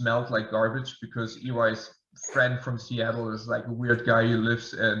smelled like garbage because EY's friend from Seattle is like a weird guy who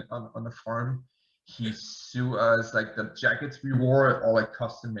lives on a farm. He sued us, like the jackets we wore all like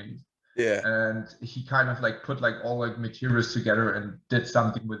custom made. Yeah. And he kind of like put like all like materials together and did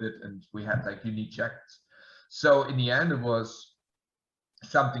something with it, and we had like unique jackets. So in the end it was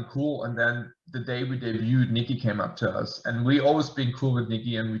something cool. And then the day we debuted, Nikki came up to us, and we always been cool with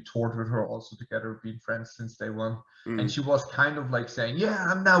Nikki, and we toured with her also together, being friends since day one. And she was kind of like saying, yeah,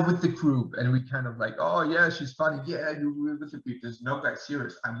 I'm now with the group. And we kind of like, oh yeah, she's funny. Yeah, you're with the group. There's no guy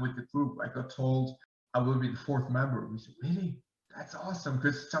serious. I'm with the group. I got told I will be the fourth member. We said, really? That's awesome,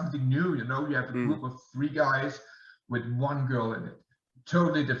 because it's something new. You have a group of three guys with one girl in it.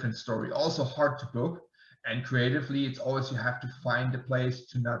 Totally different story. Also hard to book, and creatively, it's always you have to find a place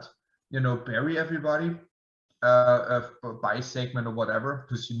to not, bury everybody by segment or whatever,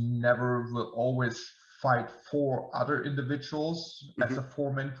 because you never will always fight for other individuals as a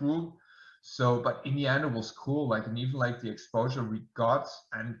four-man group. So, but in the end, it was cool. Like, and even like the exposure we got,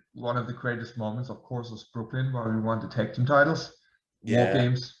 and one of the greatest moments, of course, was Brooklyn, where we won the tag team titles. War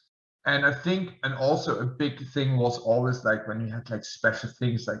Games. And I think, and also a big thing was always like when you had like special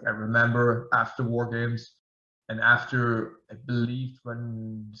things. Like I remember after War Games and after, I believe,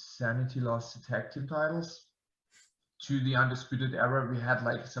 when Sanity lost the tag team titles, to the Undisputed Era, we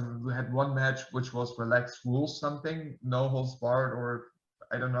had one match which was Relaxed Rules something, no holds barred, or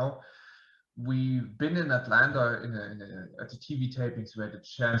I don't know. We've been in Atlanta at the TV tapings. We had a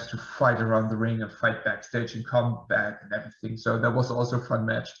chance to fight around the ring and fight backstage and come back and everything. So that was also a fun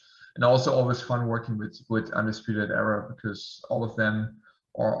match, and also always fun working with Undisputed Era because all of them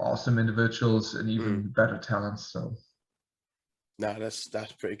are awesome individuals and even better talents. So no, that's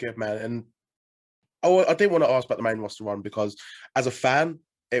pretty good, man. And I did want to ask about the main roster run because as a fan,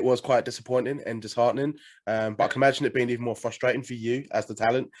 it was quite disappointing and disheartening. But I can imagine it being even more frustrating for you as the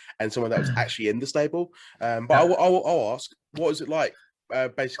talent and someone that was actually in the stable. But I'll ask, what was it like?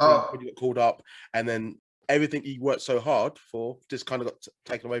 Basically, when you got called up, and then everything you worked so hard for just kind of got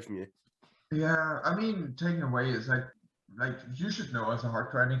taken away from you. Yeah, I mean, taken away is like you should know as a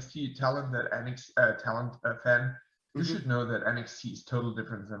hardcore NXT talent that fan, you should know that NXT is totally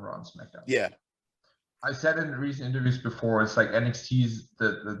different than Raw and SmackDown. Yeah. I said in recent interviews before, it's like NXT's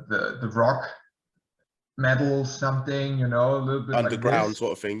the rock metal something, you know, a little bit underground like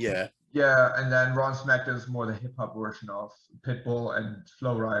sort of thing, yeah. Yeah, and then Raw and SmackDown is more the hip hop version of Pitbull and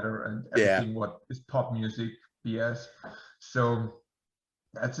Flow Rider and everything what is pop music BS. So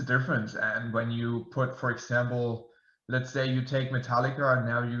that's the difference. And when you put, for example, let's say you take Metallica and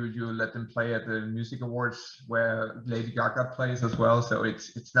now you let them play at the music awards where Lady Gaga plays as well. So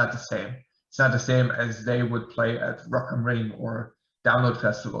it's not the same. It's not the same as they would play at Rock am Ring or Download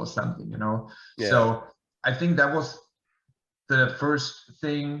Festival or something, you know. Yeah. So I think that was the first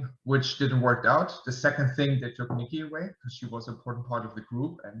thing which didn't work out. The second thing, they took Nikki away because she was an important part of the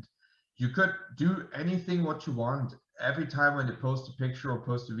group, and you could do anything what you want. Every time when they post a picture or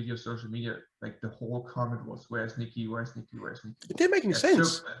post a video on social media, like the whole comment was, "Where's Nikki? Where's Nikki? Where's Nikki?" It didn't make any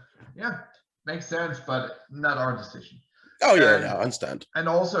sense. So, yeah, makes sense, but not our decision. Oh yeah, I understand. And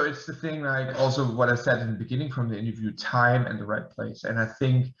also, it's the thing, like also what I said in the beginning from the interview: time and the right place. And I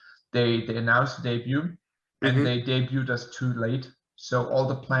think they announced the debut, and they debuted us too late. So all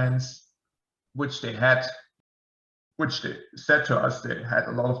the plans which they had, which they said to us, they had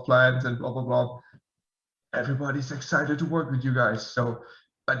a lot of plans and blah blah blah. Everybody's excited to work with you guys. So,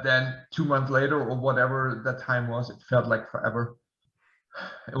 but then 2 months later or whatever that time was, it felt like forever.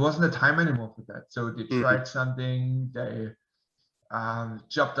 It wasn't the time anymore for that. So they tried something. They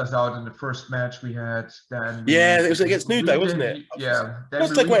chopped us out in the first match we had. Then it was against New Day, wasn't it? Yeah. Not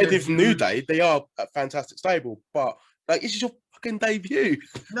to take away anything from New Day, they are a fantastic stable, but like this is your fucking debut.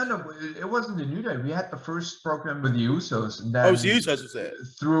 No, it wasn't the New Day. We had the first program with the Usos, and then it was the Usos, was it?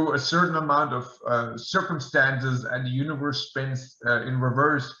 Through a certain amount of circumstances and the universe spins in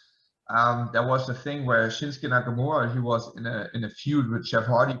reverse. There was a thing where Shinsuke Nakamura, he was in a feud with Jeff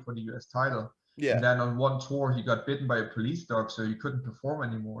Hardy for the US title. Yeah. And then on one tour, he got bitten by a police dog, so he couldn't perform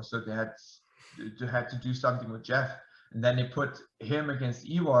anymore. So they had to do something with Jeff. And then they put him against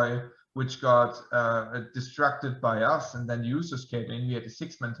EY, which got distracted by us. And then the Usos came in. We had a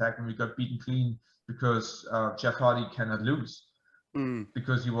 6-man tag, and we got beaten clean because Jeff Hardy cannot lose.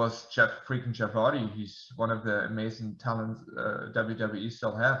 Because he was Jeff Hardy. He's one of the amazing talents WWE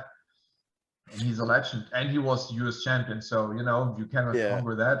still have. And he's a legend, and he was US champion, so you know you cannot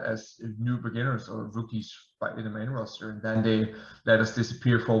conquer that as new beginners or rookies in the main roster. And then they let us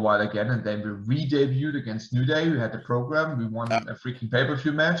disappear for a while again, and then we re-debuted against New Day. We had the program, we won a freaking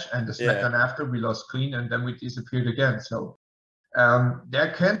pay-per-view match, and the SmackDown after we lost clean, and then we disappeared again. So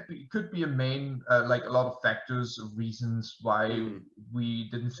there could be a main like a lot of factors or reasons why we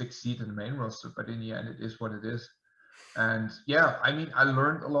didn't succeed in the main roster, but in the end it is what it is. And yeah, I mean, I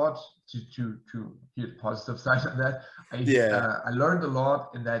learned a lot to hear the positive side of that. I learned a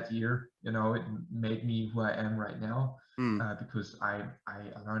lot in that year. You know, it made me who I am right now because I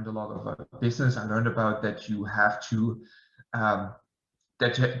learned a lot of business. I learned about that you have to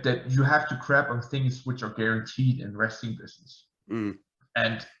that you have to grab on things which are guaranteed in wrestling business.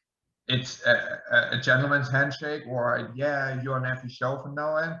 And it's a gentleman's handshake or you're on every show from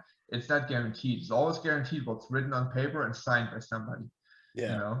now on. It's not guaranteed. It's always guaranteed what's written on paper and signed by somebody. You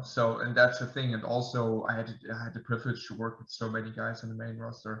know, so, and that's the thing. And also I had the privilege to work with so many guys on the main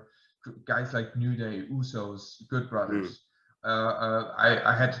roster, guys like New Day, Usos, Good Brothers.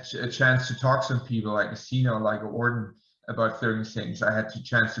 I had a chance to talk to some people like Cena, like Orton about certain things. I had the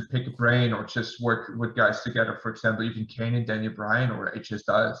chance to pick a brain or just work with guys together. For example, even Kane and Daniel Bryan or AJ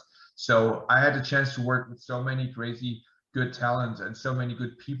Styles. So I had a chance to work with so many crazy good talents and so many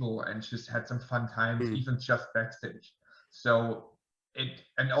good people and just had some fun times, even just backstage. So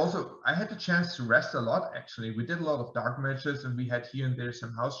and also I had the chance to rest a lot. Actually, we did a lot of dark matches and we had here and there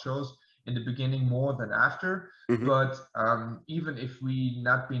some house shows. in the beginning more than after. But even if we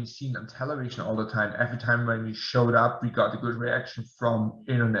not being seen on television all the time, every time when we showed up, we got a good reaction from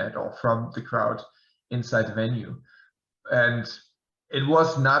internet or from the crowd inside the venue. And it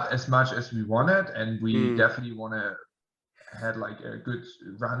was not as much as we wanted, and we definitely want to had like a good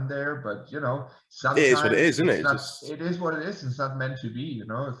run there, but you know, sometimes it is what it is, isn't it? It is what it is. It's not meant to be, you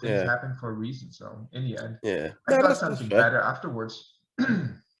know. Things happen for a reason. So in the end, I got something better afterwards.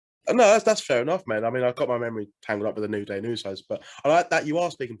 No, that's fair enough, man. I mean, I got my memory tangled up with the New Day news host, but I like that you are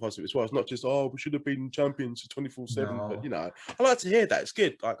speaking positive as well. It's not just, oh, we should have been champions 24/7, but you know, I like to hear that. It's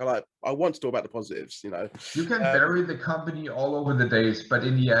good. I want to talk about the positives. You know, you can bury the company all over the days, but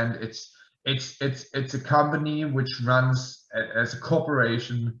in the end, it's a company which runs as a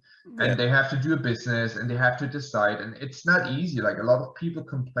corporation, and they have to do a business, and they have to decide, and it's not easy. Like a lot of people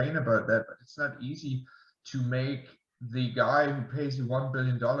complain about that, but it's not easy to make the guy who pays you $1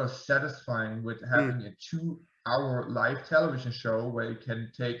 billion satisfying with having a 2-hour live television show where you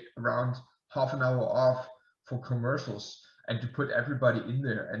can take around half an hour off for commercials and to put everybody in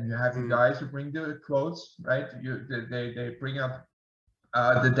there, and you have the guys who bring the quotes, right? They bring up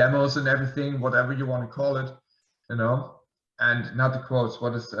the demos and everything, whatever you want to call it, you know, and not the quotes.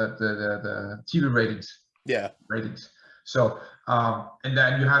 What is the TV ratings? Yeah, ratings. So and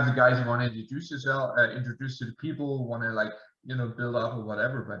then you have the guys who want to introduce yourself, introduce to the people, want to like, you know, build up or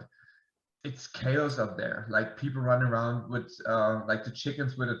whatever. But it's chaos up there. Like people run around with like the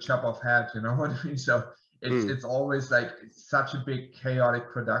chickens with a chop off head. You know what I mean? So it's always like it's such a big chaotic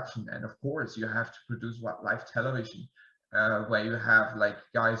production, and of course you have to produce live television. Where you have like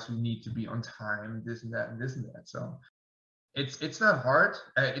guys who need to be on time, this and that and this and that. So it's not hard,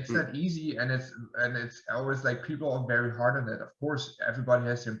 it's not easy, and it's always like people are very hard on it. Of course, everybody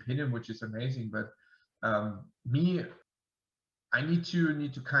has their opinion, which is amazing, but me, I need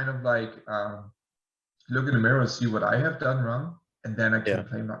to kind of like look in the mirror and see what I have done wrong, and then I can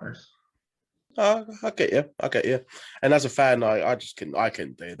blame others. I get you. And as a fan, I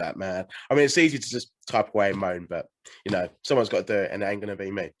couldn't do that, man. I mean, it's easy to just type away and moan, but you know, someone's got to do it, and it ain't going to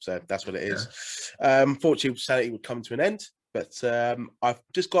be me. So that's what it is. Fortunately, sanity would come to an end, but I've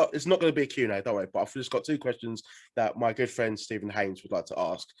just got. It's not going to be a Q&A, don't worry. But I've just got 2 questions that my good friend Stephen Haynes would like to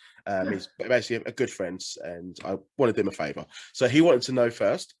ask. He's basically a good friend, and I want to do him a favour. So he wanted to know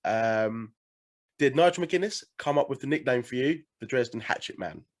first: did Nigel McGuinness come up with the nickname for you, the Dresden Hatchet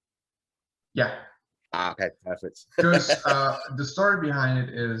Man? Yeah. Okay, perfect. Because the story behind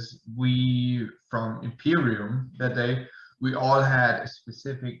it is we, from Imperium that day, we all had a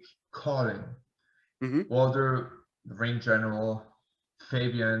specific calling. Walter, the ring general,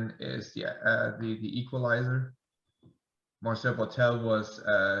 Fabian is the equalizer, Marcel Bottel was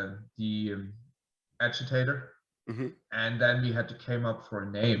the agitator, and then we had to came up for a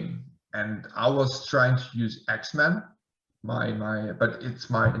name, and I was trying to use X-Men. But it's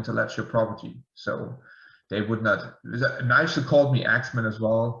my intellectual property, so they would not. Nigel called me X-Men as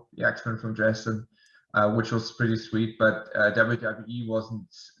well, the X-Men from Dresden, which was pretty sweet. But WWE wasn't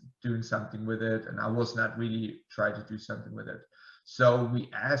doing something with it, and I was not really trying to do something with it. So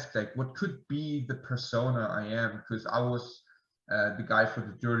we asked, like, what could be the persona I am? Because I was the guy for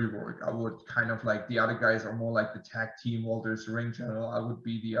the dirty work. I would kind of like, the other guys are more like the tag team. Walter's the ring general. I would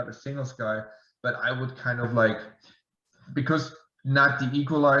be the other singles guy, but I would kind of like, because not the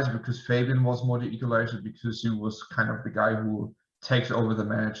equalizer, because Fabian was more the equalizer, because he was kind of the guy who takes over the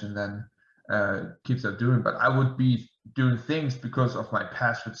match and then keeps on doing. But I would be doing things because of my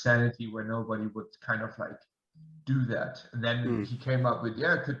past with Sanity, where nobody would kind of like do that. And then he came up with,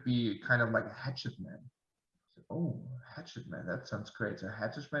 it could be kind of like a hatchet man. So, oh, hatchet man, that sounds great. So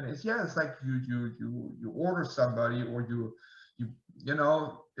hatchet man is, it's like you order somebody, or you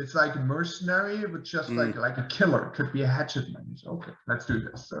know, it's like a mercenary, but just like a killer. It could be a hatchet man. So, okay, let's do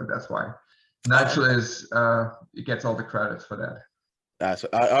this. So that's why Nigel is it gets all the credits for that. So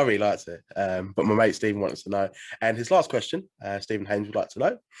I really liked it. But my mate Stephen wants to know, and his last question, Stephen Haynes would like to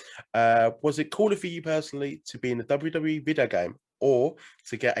know: was it cooler for you personally to be in a WWE video game or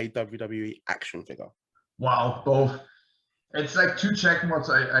to get a WWE action figure? Wow, both. It's like 2 check marks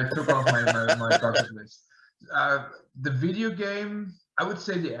I took off my bucket list. The video game, I would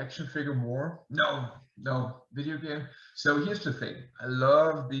say the action figure more. No, video game. So here's the thing. I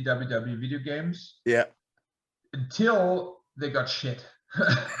love the WWE video games. Yeah. Until they got shit.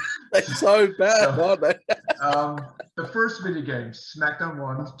 They're so bad, aren't they? The first video game, SmackDown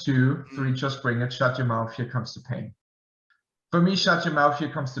 1, 2, 3, just bring it. Shut your mouth, here comes the pain. For me, Shut Your Mouth, Here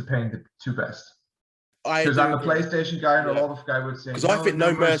Comes the Pain, the 2 best. Because I'm a PlayStation guy, and a lot of guys would say, because I think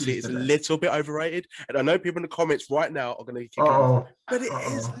No Mercy is the a best. little bit overrated, and I know people in the comments right now are going to kick it Uh-oh. off, but it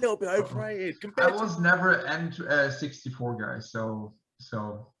is a little bit overrated. I was never an N64 guy, so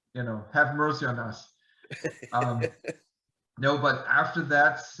you know, have mercy on us. No, but after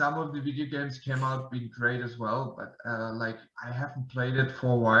that, some of the video games came out being great as well. But like, I haven't played it for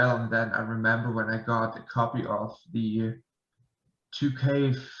a while, and then I remember when I got a copy of the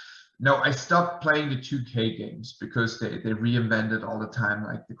 2K. No, I stopped playing the 2K games because they reinvented all the time,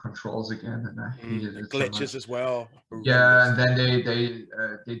 like the controls again, and I hated it glitches so much. as well. Yeah, and then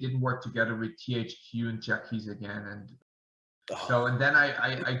they didn't work together with THQ and Jackies again, and so, and then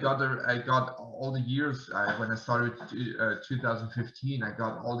I got all the years when I started 2015. I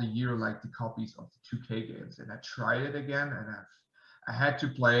got all the year like the copies of the 2K games, and I tried it again, and I had to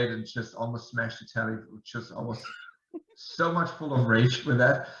play it and just almost smashed the telly. Just I was so much full of rage with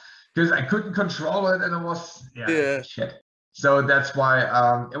that because I couldn't control it, and it was shit. So that's why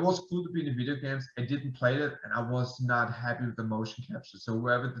it was cool to be in the video games. I didn't play it, and I was not happy with the motion capture. So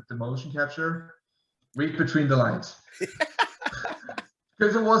whoever did the motion capture, read between the lines.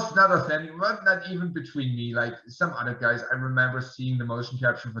 Because it was not authentic, not even between me. Like some other guys, I remember seeing the motion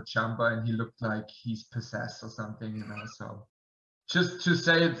capture for Champa, and he looked like he's possessed or something, you know. So just to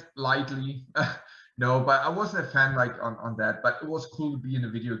say it lightly, no, but I wasn't a fan like on that. But it was cool to be in a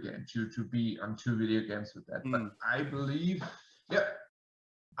video game, to be on 2 video games with that. But I believe,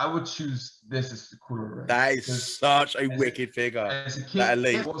 I would choose this as the cooler. That is such a wicked figure. As a kid,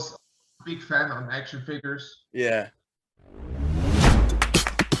 I was a big fan on action figures. Yeah.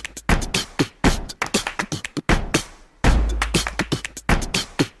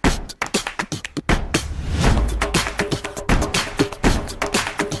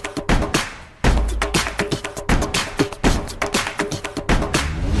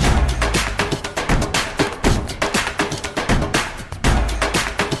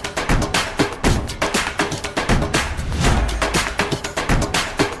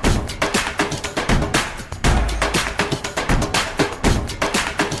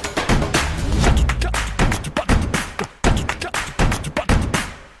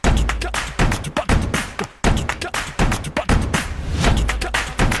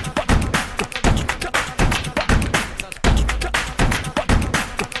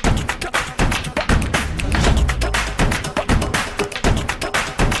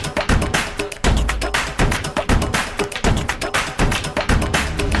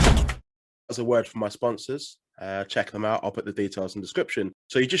 As a word for my sponsors, check them out. I'll put the details in the description.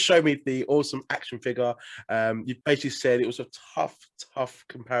 So you just showed me the awesome action figure. You basically said it was a tough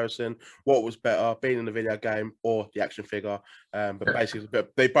comparison. What was better, being in the video game or the action figure? But basically,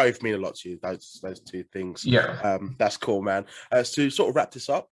 they both mean a lot to you. Those two things. Yeah. That's cool, man. So to sort of wrap this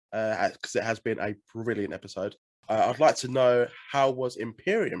up, because it has been a brilliant episode. I'd like to know, how was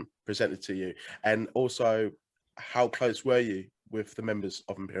Imperium presented to you, and also how close were you with the members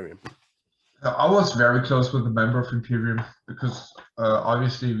of Imperium? I was very close with a member of Imperium because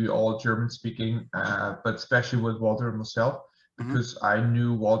obviously we all German speaking, but especially with Walter and myself, because I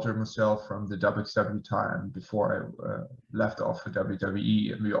knew Walter and myself from the WXW time before I left off for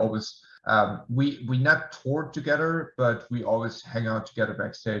WWE, and we always we not toured together, but we always hang out together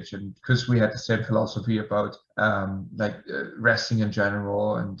backstage, and because we had the same philosophy about wrestling in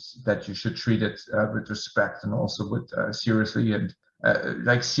general, and that you should treat it with respect and also with seriously, and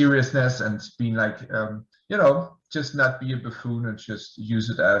like seriousness, and being like you know, just not be a buffoon and just use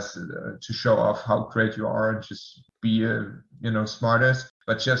it as to show off how great you are, and just be a, you know, smartest,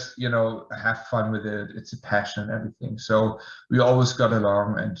 but just, you know, have fun with it. It's a passion and everything. So we always got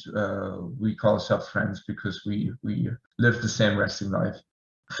along, and we call ourselves friends because we live the same wrestling life.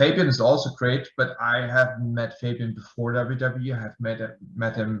 Fabian is also great, but I haven't met Fabian before WWE. I have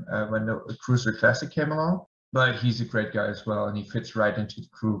met him when the Cruiser Classic came along. But he's a great guy as well, and he fits right into the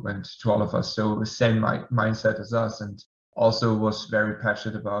crew and to all of us. So the same mindset as us, and also was very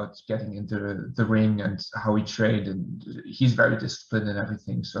passionate about getting into the ring and how he trained, and he's very disciplined and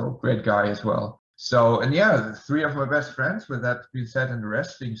everything. So great guy as well. So, and yeah, 3 of my best friends, with that being said, in the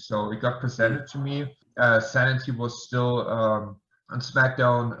wrestling. So it got presented to me. Sanity was still on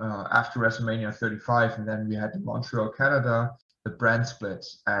SmackDown after WrestleMania 35, and then we had the Montreal, Canada, the brand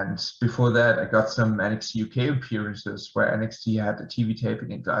splits. And before that, I got some NXT UK appearances where NXT had a TV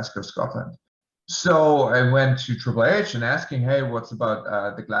taping in Glasgow, Scotland. So I went to Triple H and asking, hey, what's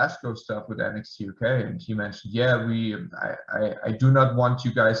about the Glasgow stuff with NXT UK? And he mentioned, yeah, I do not want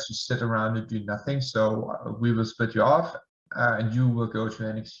you guys to sit around and do nothing. So we will split you off, and you will go to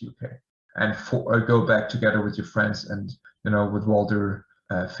NXT UK and go back together with your friends, and, you know, with Walter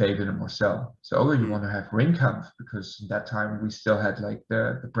Fabian and Marcel. So, oh, you want to have Ringkampf, because at that time we still had like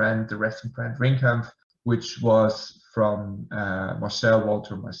the wrestling brand Ringkampf, which was from Marcel,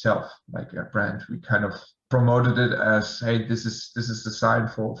 Walter, myself, like a brand. We kind of promoted it as, hey, this is the sign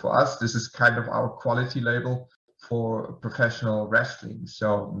for us. This is kind of our quality label for professional wrestling.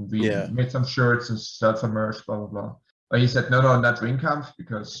 So we made some shirts and sold some merch, blah blah blah. But he said, no, not Ringkampf,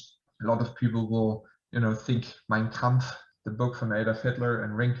 because a lot of people will, think Mein Kampf, the book from Adolf Hitler,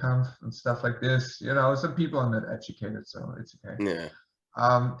 and Ringkampf and stuff like this. Some people are not educated, so it's okay. Yeah.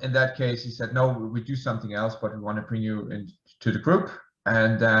 In that case, he said, no, we do something else, but we want to bring you into the group.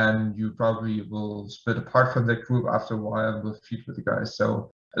 And then you probably will split apart from that group after a while and will feud with the guys.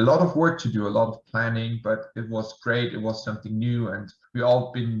 So a lot of work to do, a lot of planning, but it was great. It was something new. And we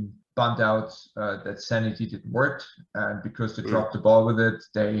all been bummed out that Sanity didn't work. And because they dropped the ball with it,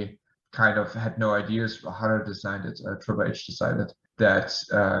 they kind of had no ideas how to design it. Triple H decided that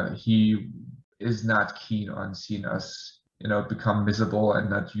he is not keen on seeing us become miserable and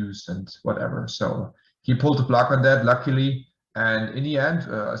not used and whatever. So he pulled the plug on that, luckily. And in the end,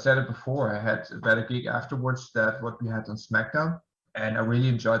 I said it before, I had a better gig afterwards than what we had on SmackDown. And I really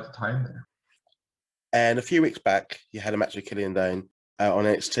enjoyed the time there. And a few weeks back, you had a match with Killian Dane on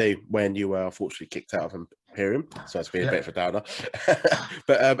NXT when you were unfortunately kicked out of Imperium. So it's been a bit of a downer.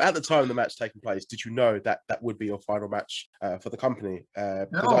 But at the time the match taking place, did you know that would be your final match for the company?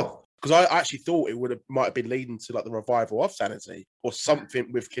 No. Because I actually thought it might have been leading to like the revival of Sanity or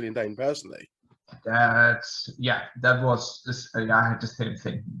something with Killian Dane personally. That was this. I had the same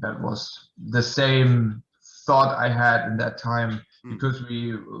thing. That was the same thought I had in that time, because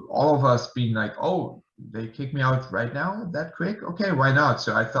we all of us being like, oh, they kick me out right now that quick. Okay, why not?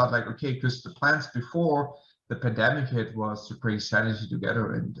 So I thought like, okay, because the plans before the pandemic hit was to bring Sanity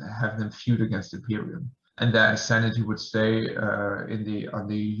together and have them feud against Imperium. And then Sanity would stay on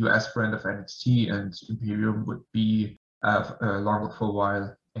the US brand of NXT, and Imperium would be longer for a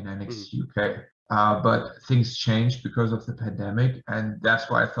while in NXT UK. But things changed because of the pandemic, and that's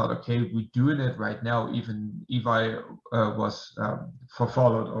why I thought, okay, we're doing it right now, even if I was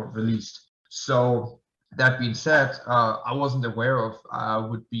followed or released. So that being said, I wasn't aware of I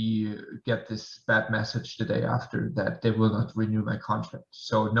would get this bad message the day after that they will not renew my contract.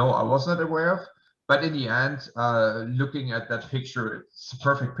 So no, I was not aware of. But in the end, looking at that picture, it's a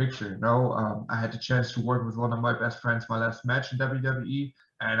perfect picture. I had the chance to work with one of my best friends my last match in WWE.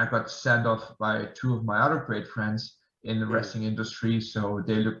 And I got sent off by two of my other great friends in the wrestling industry. So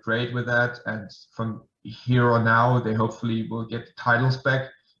they look great with that. And from here on out, they hopefully will get the titles back,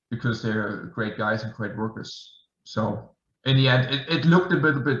 because they're great guys and great workers. So in the end, it looked a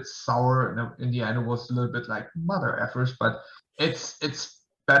bit sour. And in the end, it was a little bit like mother effers, but it's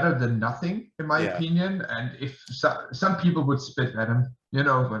better than nothing, in my opinion. And if some people would spit at him,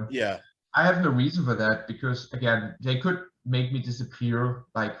 but I have no reason for that, because again, they could make me disappear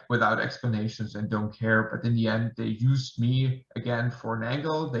like without explanations and don't care, but in the end they used me again for an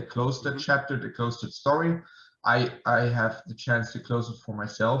angle. They closed that chapter, they closed that story. I have the chance to close it for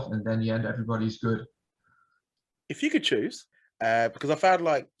myself, and then in the end everybody's good. If you could choose, because I found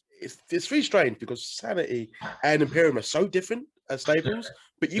like it's really strange, because Sanity and Imperium are so different as stables,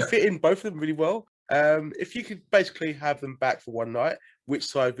 but you fit in both of them really well. If you could basically have them back for one night, which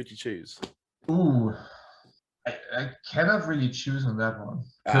side would you choose? Ooh, I cannot really choose on that one,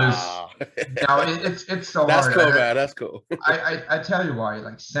 because no, it's so that's hard. Cool, man. That's cool. I tell you why.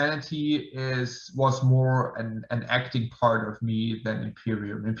 Like Sanity was more an acting part of me than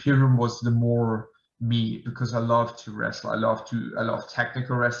Imperium. Imperium was the more me, because I love to wrestle. I love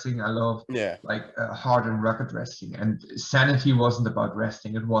technical wrestling. I love like hard and rugged wrestling. And Sanity wasn't about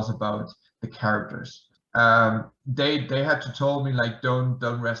wrestling. It was about the characters. They had to tell me like, don't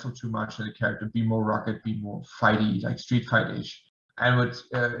wrestle too much in the character, be more rugged, be more fighty, like street fight-ish. And with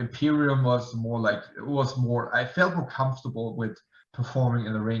Imperium was more like, I felt more comfortable with performing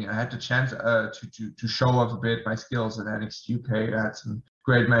in the ring. I had the chance to show off a bit my skills at NXT UK. I had some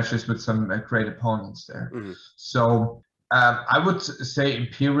great matches with some great opponents there. So I would say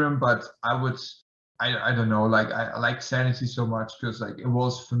Imperium, but I don't know, like I like Sanity so much, because like it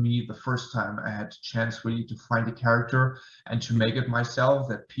was for me the first time I had the chance really to find a character and to make it myself,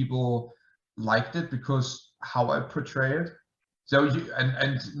 that people liked it because how I portray it. So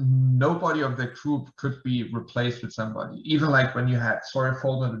and nobody of the group could be replaced with somebody. Even like when you had Sorry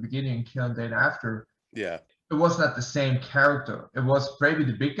Fulton at the beginning and Killian Dane after. Yeah. It was not the same character. It was maybe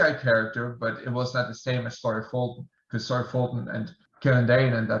the big guy character, but it was not the same as Sorry Fulton, because Sorry Fulton and Killian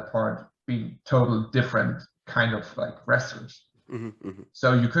Dane and that part being total different kind of like wrestlers.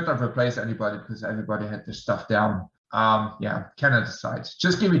 So you could not replace anybody, because everybody had their stuff down. Yeah, cannot decide.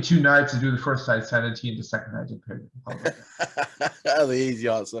 Just give me 2 nights to do the first night Sanity and the second night Imperium. How about that? That's the easy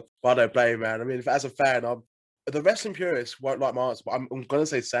answer. But I don't blame you, man. I mean, as a fan, the wrestling purists won't like my answer, but I'm going to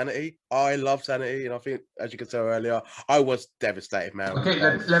say Sanity. I love Sanity, and I think, as you can tell earlier, I was devastated, man. Okay,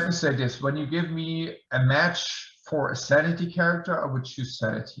 let me say this. When you give me a match for a Sanity character, I would choose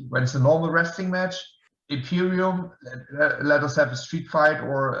Sanity. When it's a normal wrestling match, Imperium, let us have a street fight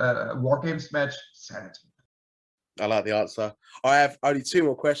or a War Games match, Sanity. I like the answer. I have only 2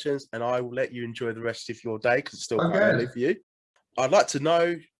 more questions, and I will let you enjoy the rest of your day because it's still quite early for you. I'd like to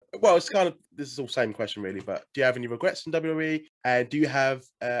know, well, it's kind of, this is all same question really, but do you have any regrets in WWE? And do you have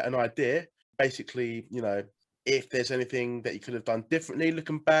an idea, basically, you know, if there's anything that you could have done differently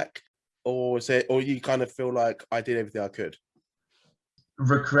looking back, or is it, or you kind of feel like I did everything I could?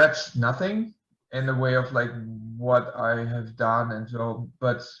 Regrets nothing in the way of like what I have done and so,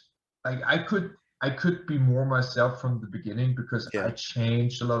 but like I could be more myself from the beginning because I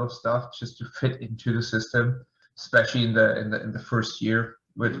changed a lot of stuff just to fit into the system, especially in the first year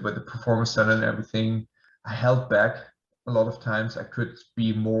with the performance center and everything. I held back a lot of times. I could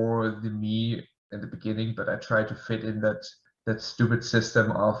be more the me in the beginning, but I tried to fit in that stupid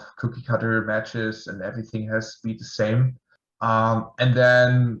system of cookie cutter matches and everything has to be the same. And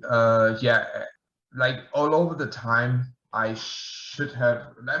then like all over the time, I should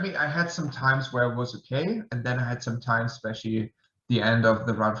have. I mean, I had some times where it was okay, and then I had some times, especially the end of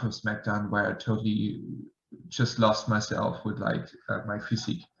the run from SmackDown, where I totally just lost myself with like my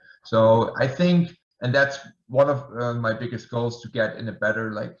physique. So I think, and that's one of my biggest goals, to get in a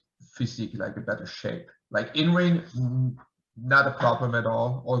better like physique, like a better shape. Like in ring, not a problem at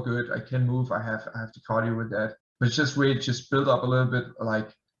all good. I can move. I have the cardio with that, but it's just really just build up a little bit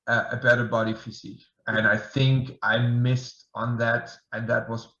like a better body physique. And I think I missed on that, and that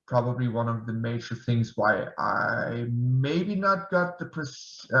was probably one of the major things why I maybe not got the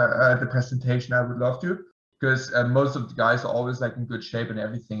presentation I would love to, because most of the guys are always like in good shape and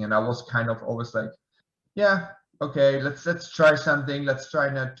everything, and I was kind of always like, yeah, okay, let's try something. Let's try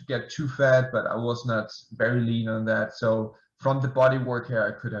not to get too fat, but I was not very lean on that. So from the body work here,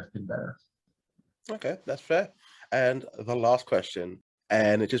 I could have been better. Okay, that's fair. And the last question,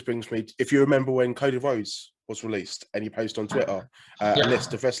 and it just brings me, if you remember when Cody Rhodes was released and you posted on Twitter a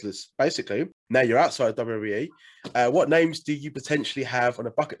list of wrestlers, basically, now you're outside WWE, what names do you potentially have on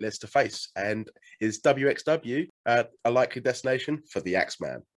a bucket list to face? And is WXW a likely destination for the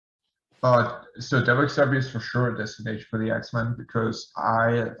Axeman? So WXW is for sure a destination for the Axeman because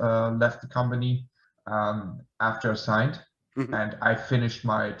I left the company after I signed, and I finished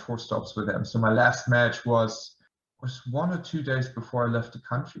my tour stops with them. So my last match was 1 or 2 days before I left the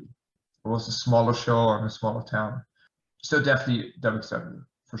country. It was a smaller show in a smaller town. So definitely WXW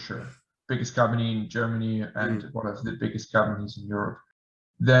for sure. Biggest company in Germany and one of the biggest companies in Europe.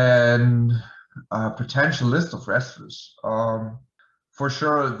 Then potential list of wrestlers. For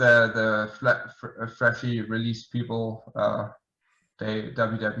sure, the freshly released people,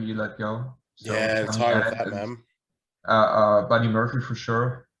 WWE let go. So yeah, tired of that, man. Buddy Murphy for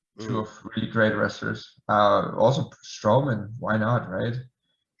sure. 2 of really great wrestlers. Also Strowman, why not, right?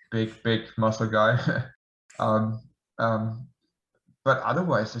 Big muscle guy. But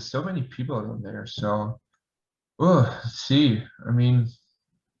otherwise, there's so many people on there. So, let's see. I mean,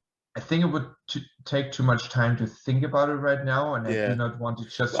 I think it would take too much time to think about it right now, and I do not want to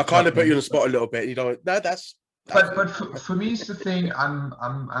just. I kind of put you on the spot a little bit. You know, no, that's. But for me, it's the thing.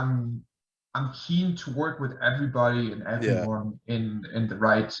 I'm keen to work with everybody and everyone in the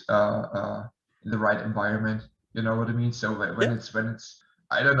right environment. You know what I mean? So when it's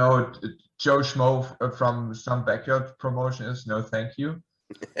I don't know, Joe Schmo from some backyard promotion is no thank you.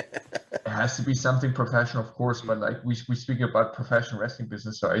 It has to be something professional, of course, but like we speak about professional wrestling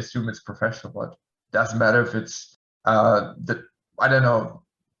business, so I assume it's professional, but it doesn't matter if it's I don't know.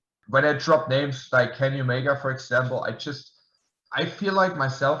 When I drop names like Kenny Omega, for example, I feel like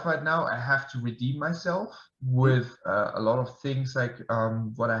myself right now, I have to redeem myself with a lot of things like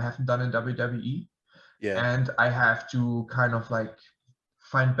what I haven't done in WWE. Yeah. And I have to kind of like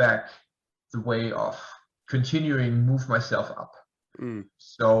find back the way of continuing move myself up.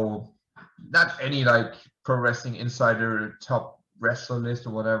 So not any like Pro Wrestling Insider top wrestler list or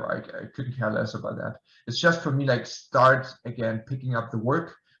whatever. I couldn't care less about that. It's just for me like start again, picking up the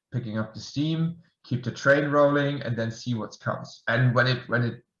work, picking up the steam, keep the train rolling, and then see what comes. And when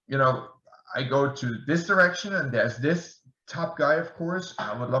it you know, I go to this direction and there's this top guy, of course,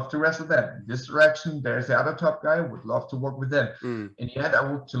 I would love to wrestle them. In this direction, there's the other top guy, would love to work with them. In the end, I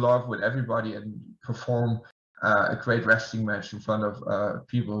would to love with everybody and perform a great wrestling match in front of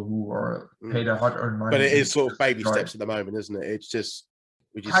people who are paid a hard-earned money. But it is sort of just baby enjoy steps it. at the moment, isn't it? It's just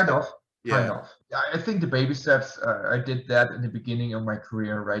we just Kind of. yeah, I think the baby steps. I did that in the beginning of my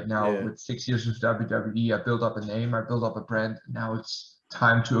career. Right now, yeah. with 6 years of WWE, I built up a name, I built up a brand. Now it's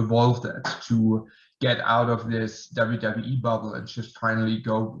time to evolve that, to get out of this WWE bubble and just finally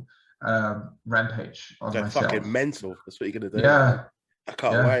go rampage on Go myself. fucking mental. That's what you're gonna do. Yeah, I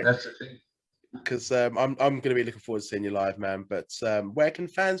can't yeah, wait. that's the thing. Because I'm going to be looking forward to seeing you live, man. But where can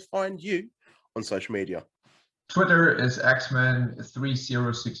fans find you on social media? Twitter is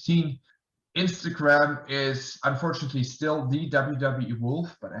Xman3016. Instagram is unfortunately still the WWE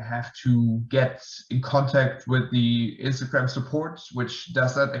Wolfe, but I have to get in contact with the Instagram support, which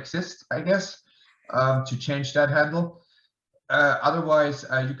does not exist, I guess, to change that handle. Otherwise,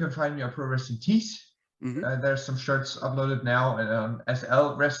 you can find me on Pro Wrestling Tees. There's some shirts uploaded now, and on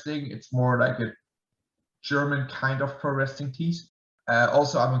SL Wrestling, it's more like a German kind of pro wrestling tees.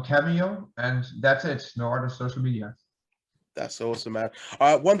 Also, I'm on Cameo, and that's it. No other social media. That's awesome, man.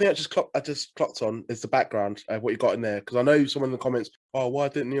 One thing I just clocked on is the background, what you got in there, because I know someone in the comments, oh, why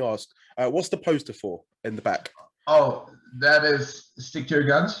didn't you ask? What's the poster for in the back? Oh, that is Stick to Your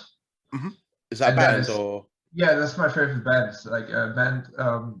Guns. Is that And band or? Yeah, that's my favorite band. It's like a band,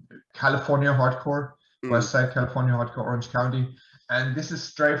 California Hardcore, West Side California Hardcore, Orange County. And this is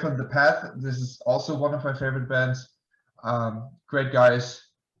straight from the path. This is also one of my favorite bands. Great guys,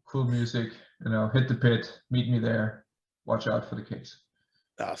 cool music. Hit the pit, meet me there. Watch out for the kicks.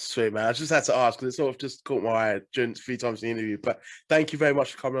 That's sweet, man. I just had to ask because it sort of just caught my eye during a few times in the interview. But thank you very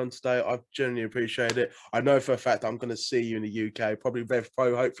much for coming on today. I genuinely appreciate it. I know for a fact I'm going to see you in the UK, probably Rev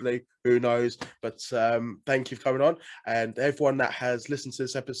Pro, hopefully. Who knows? But thank you for coming on. And everyone that has listened to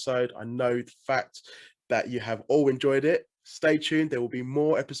this episode, I know the fact that you have all enjoyed it. Stay tuned. There will be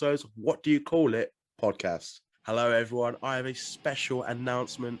more episodes of What Do You Call It podcast. Hello, everyone. I have a special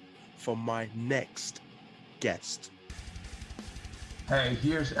announcement for my next guest. Hey,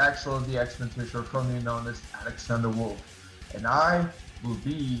 here's Axel the X-Men Fisher, formerly known as Alexander Wolfe, and I will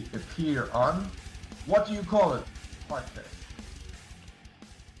appear on What Do You Call It podcast.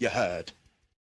 You heard.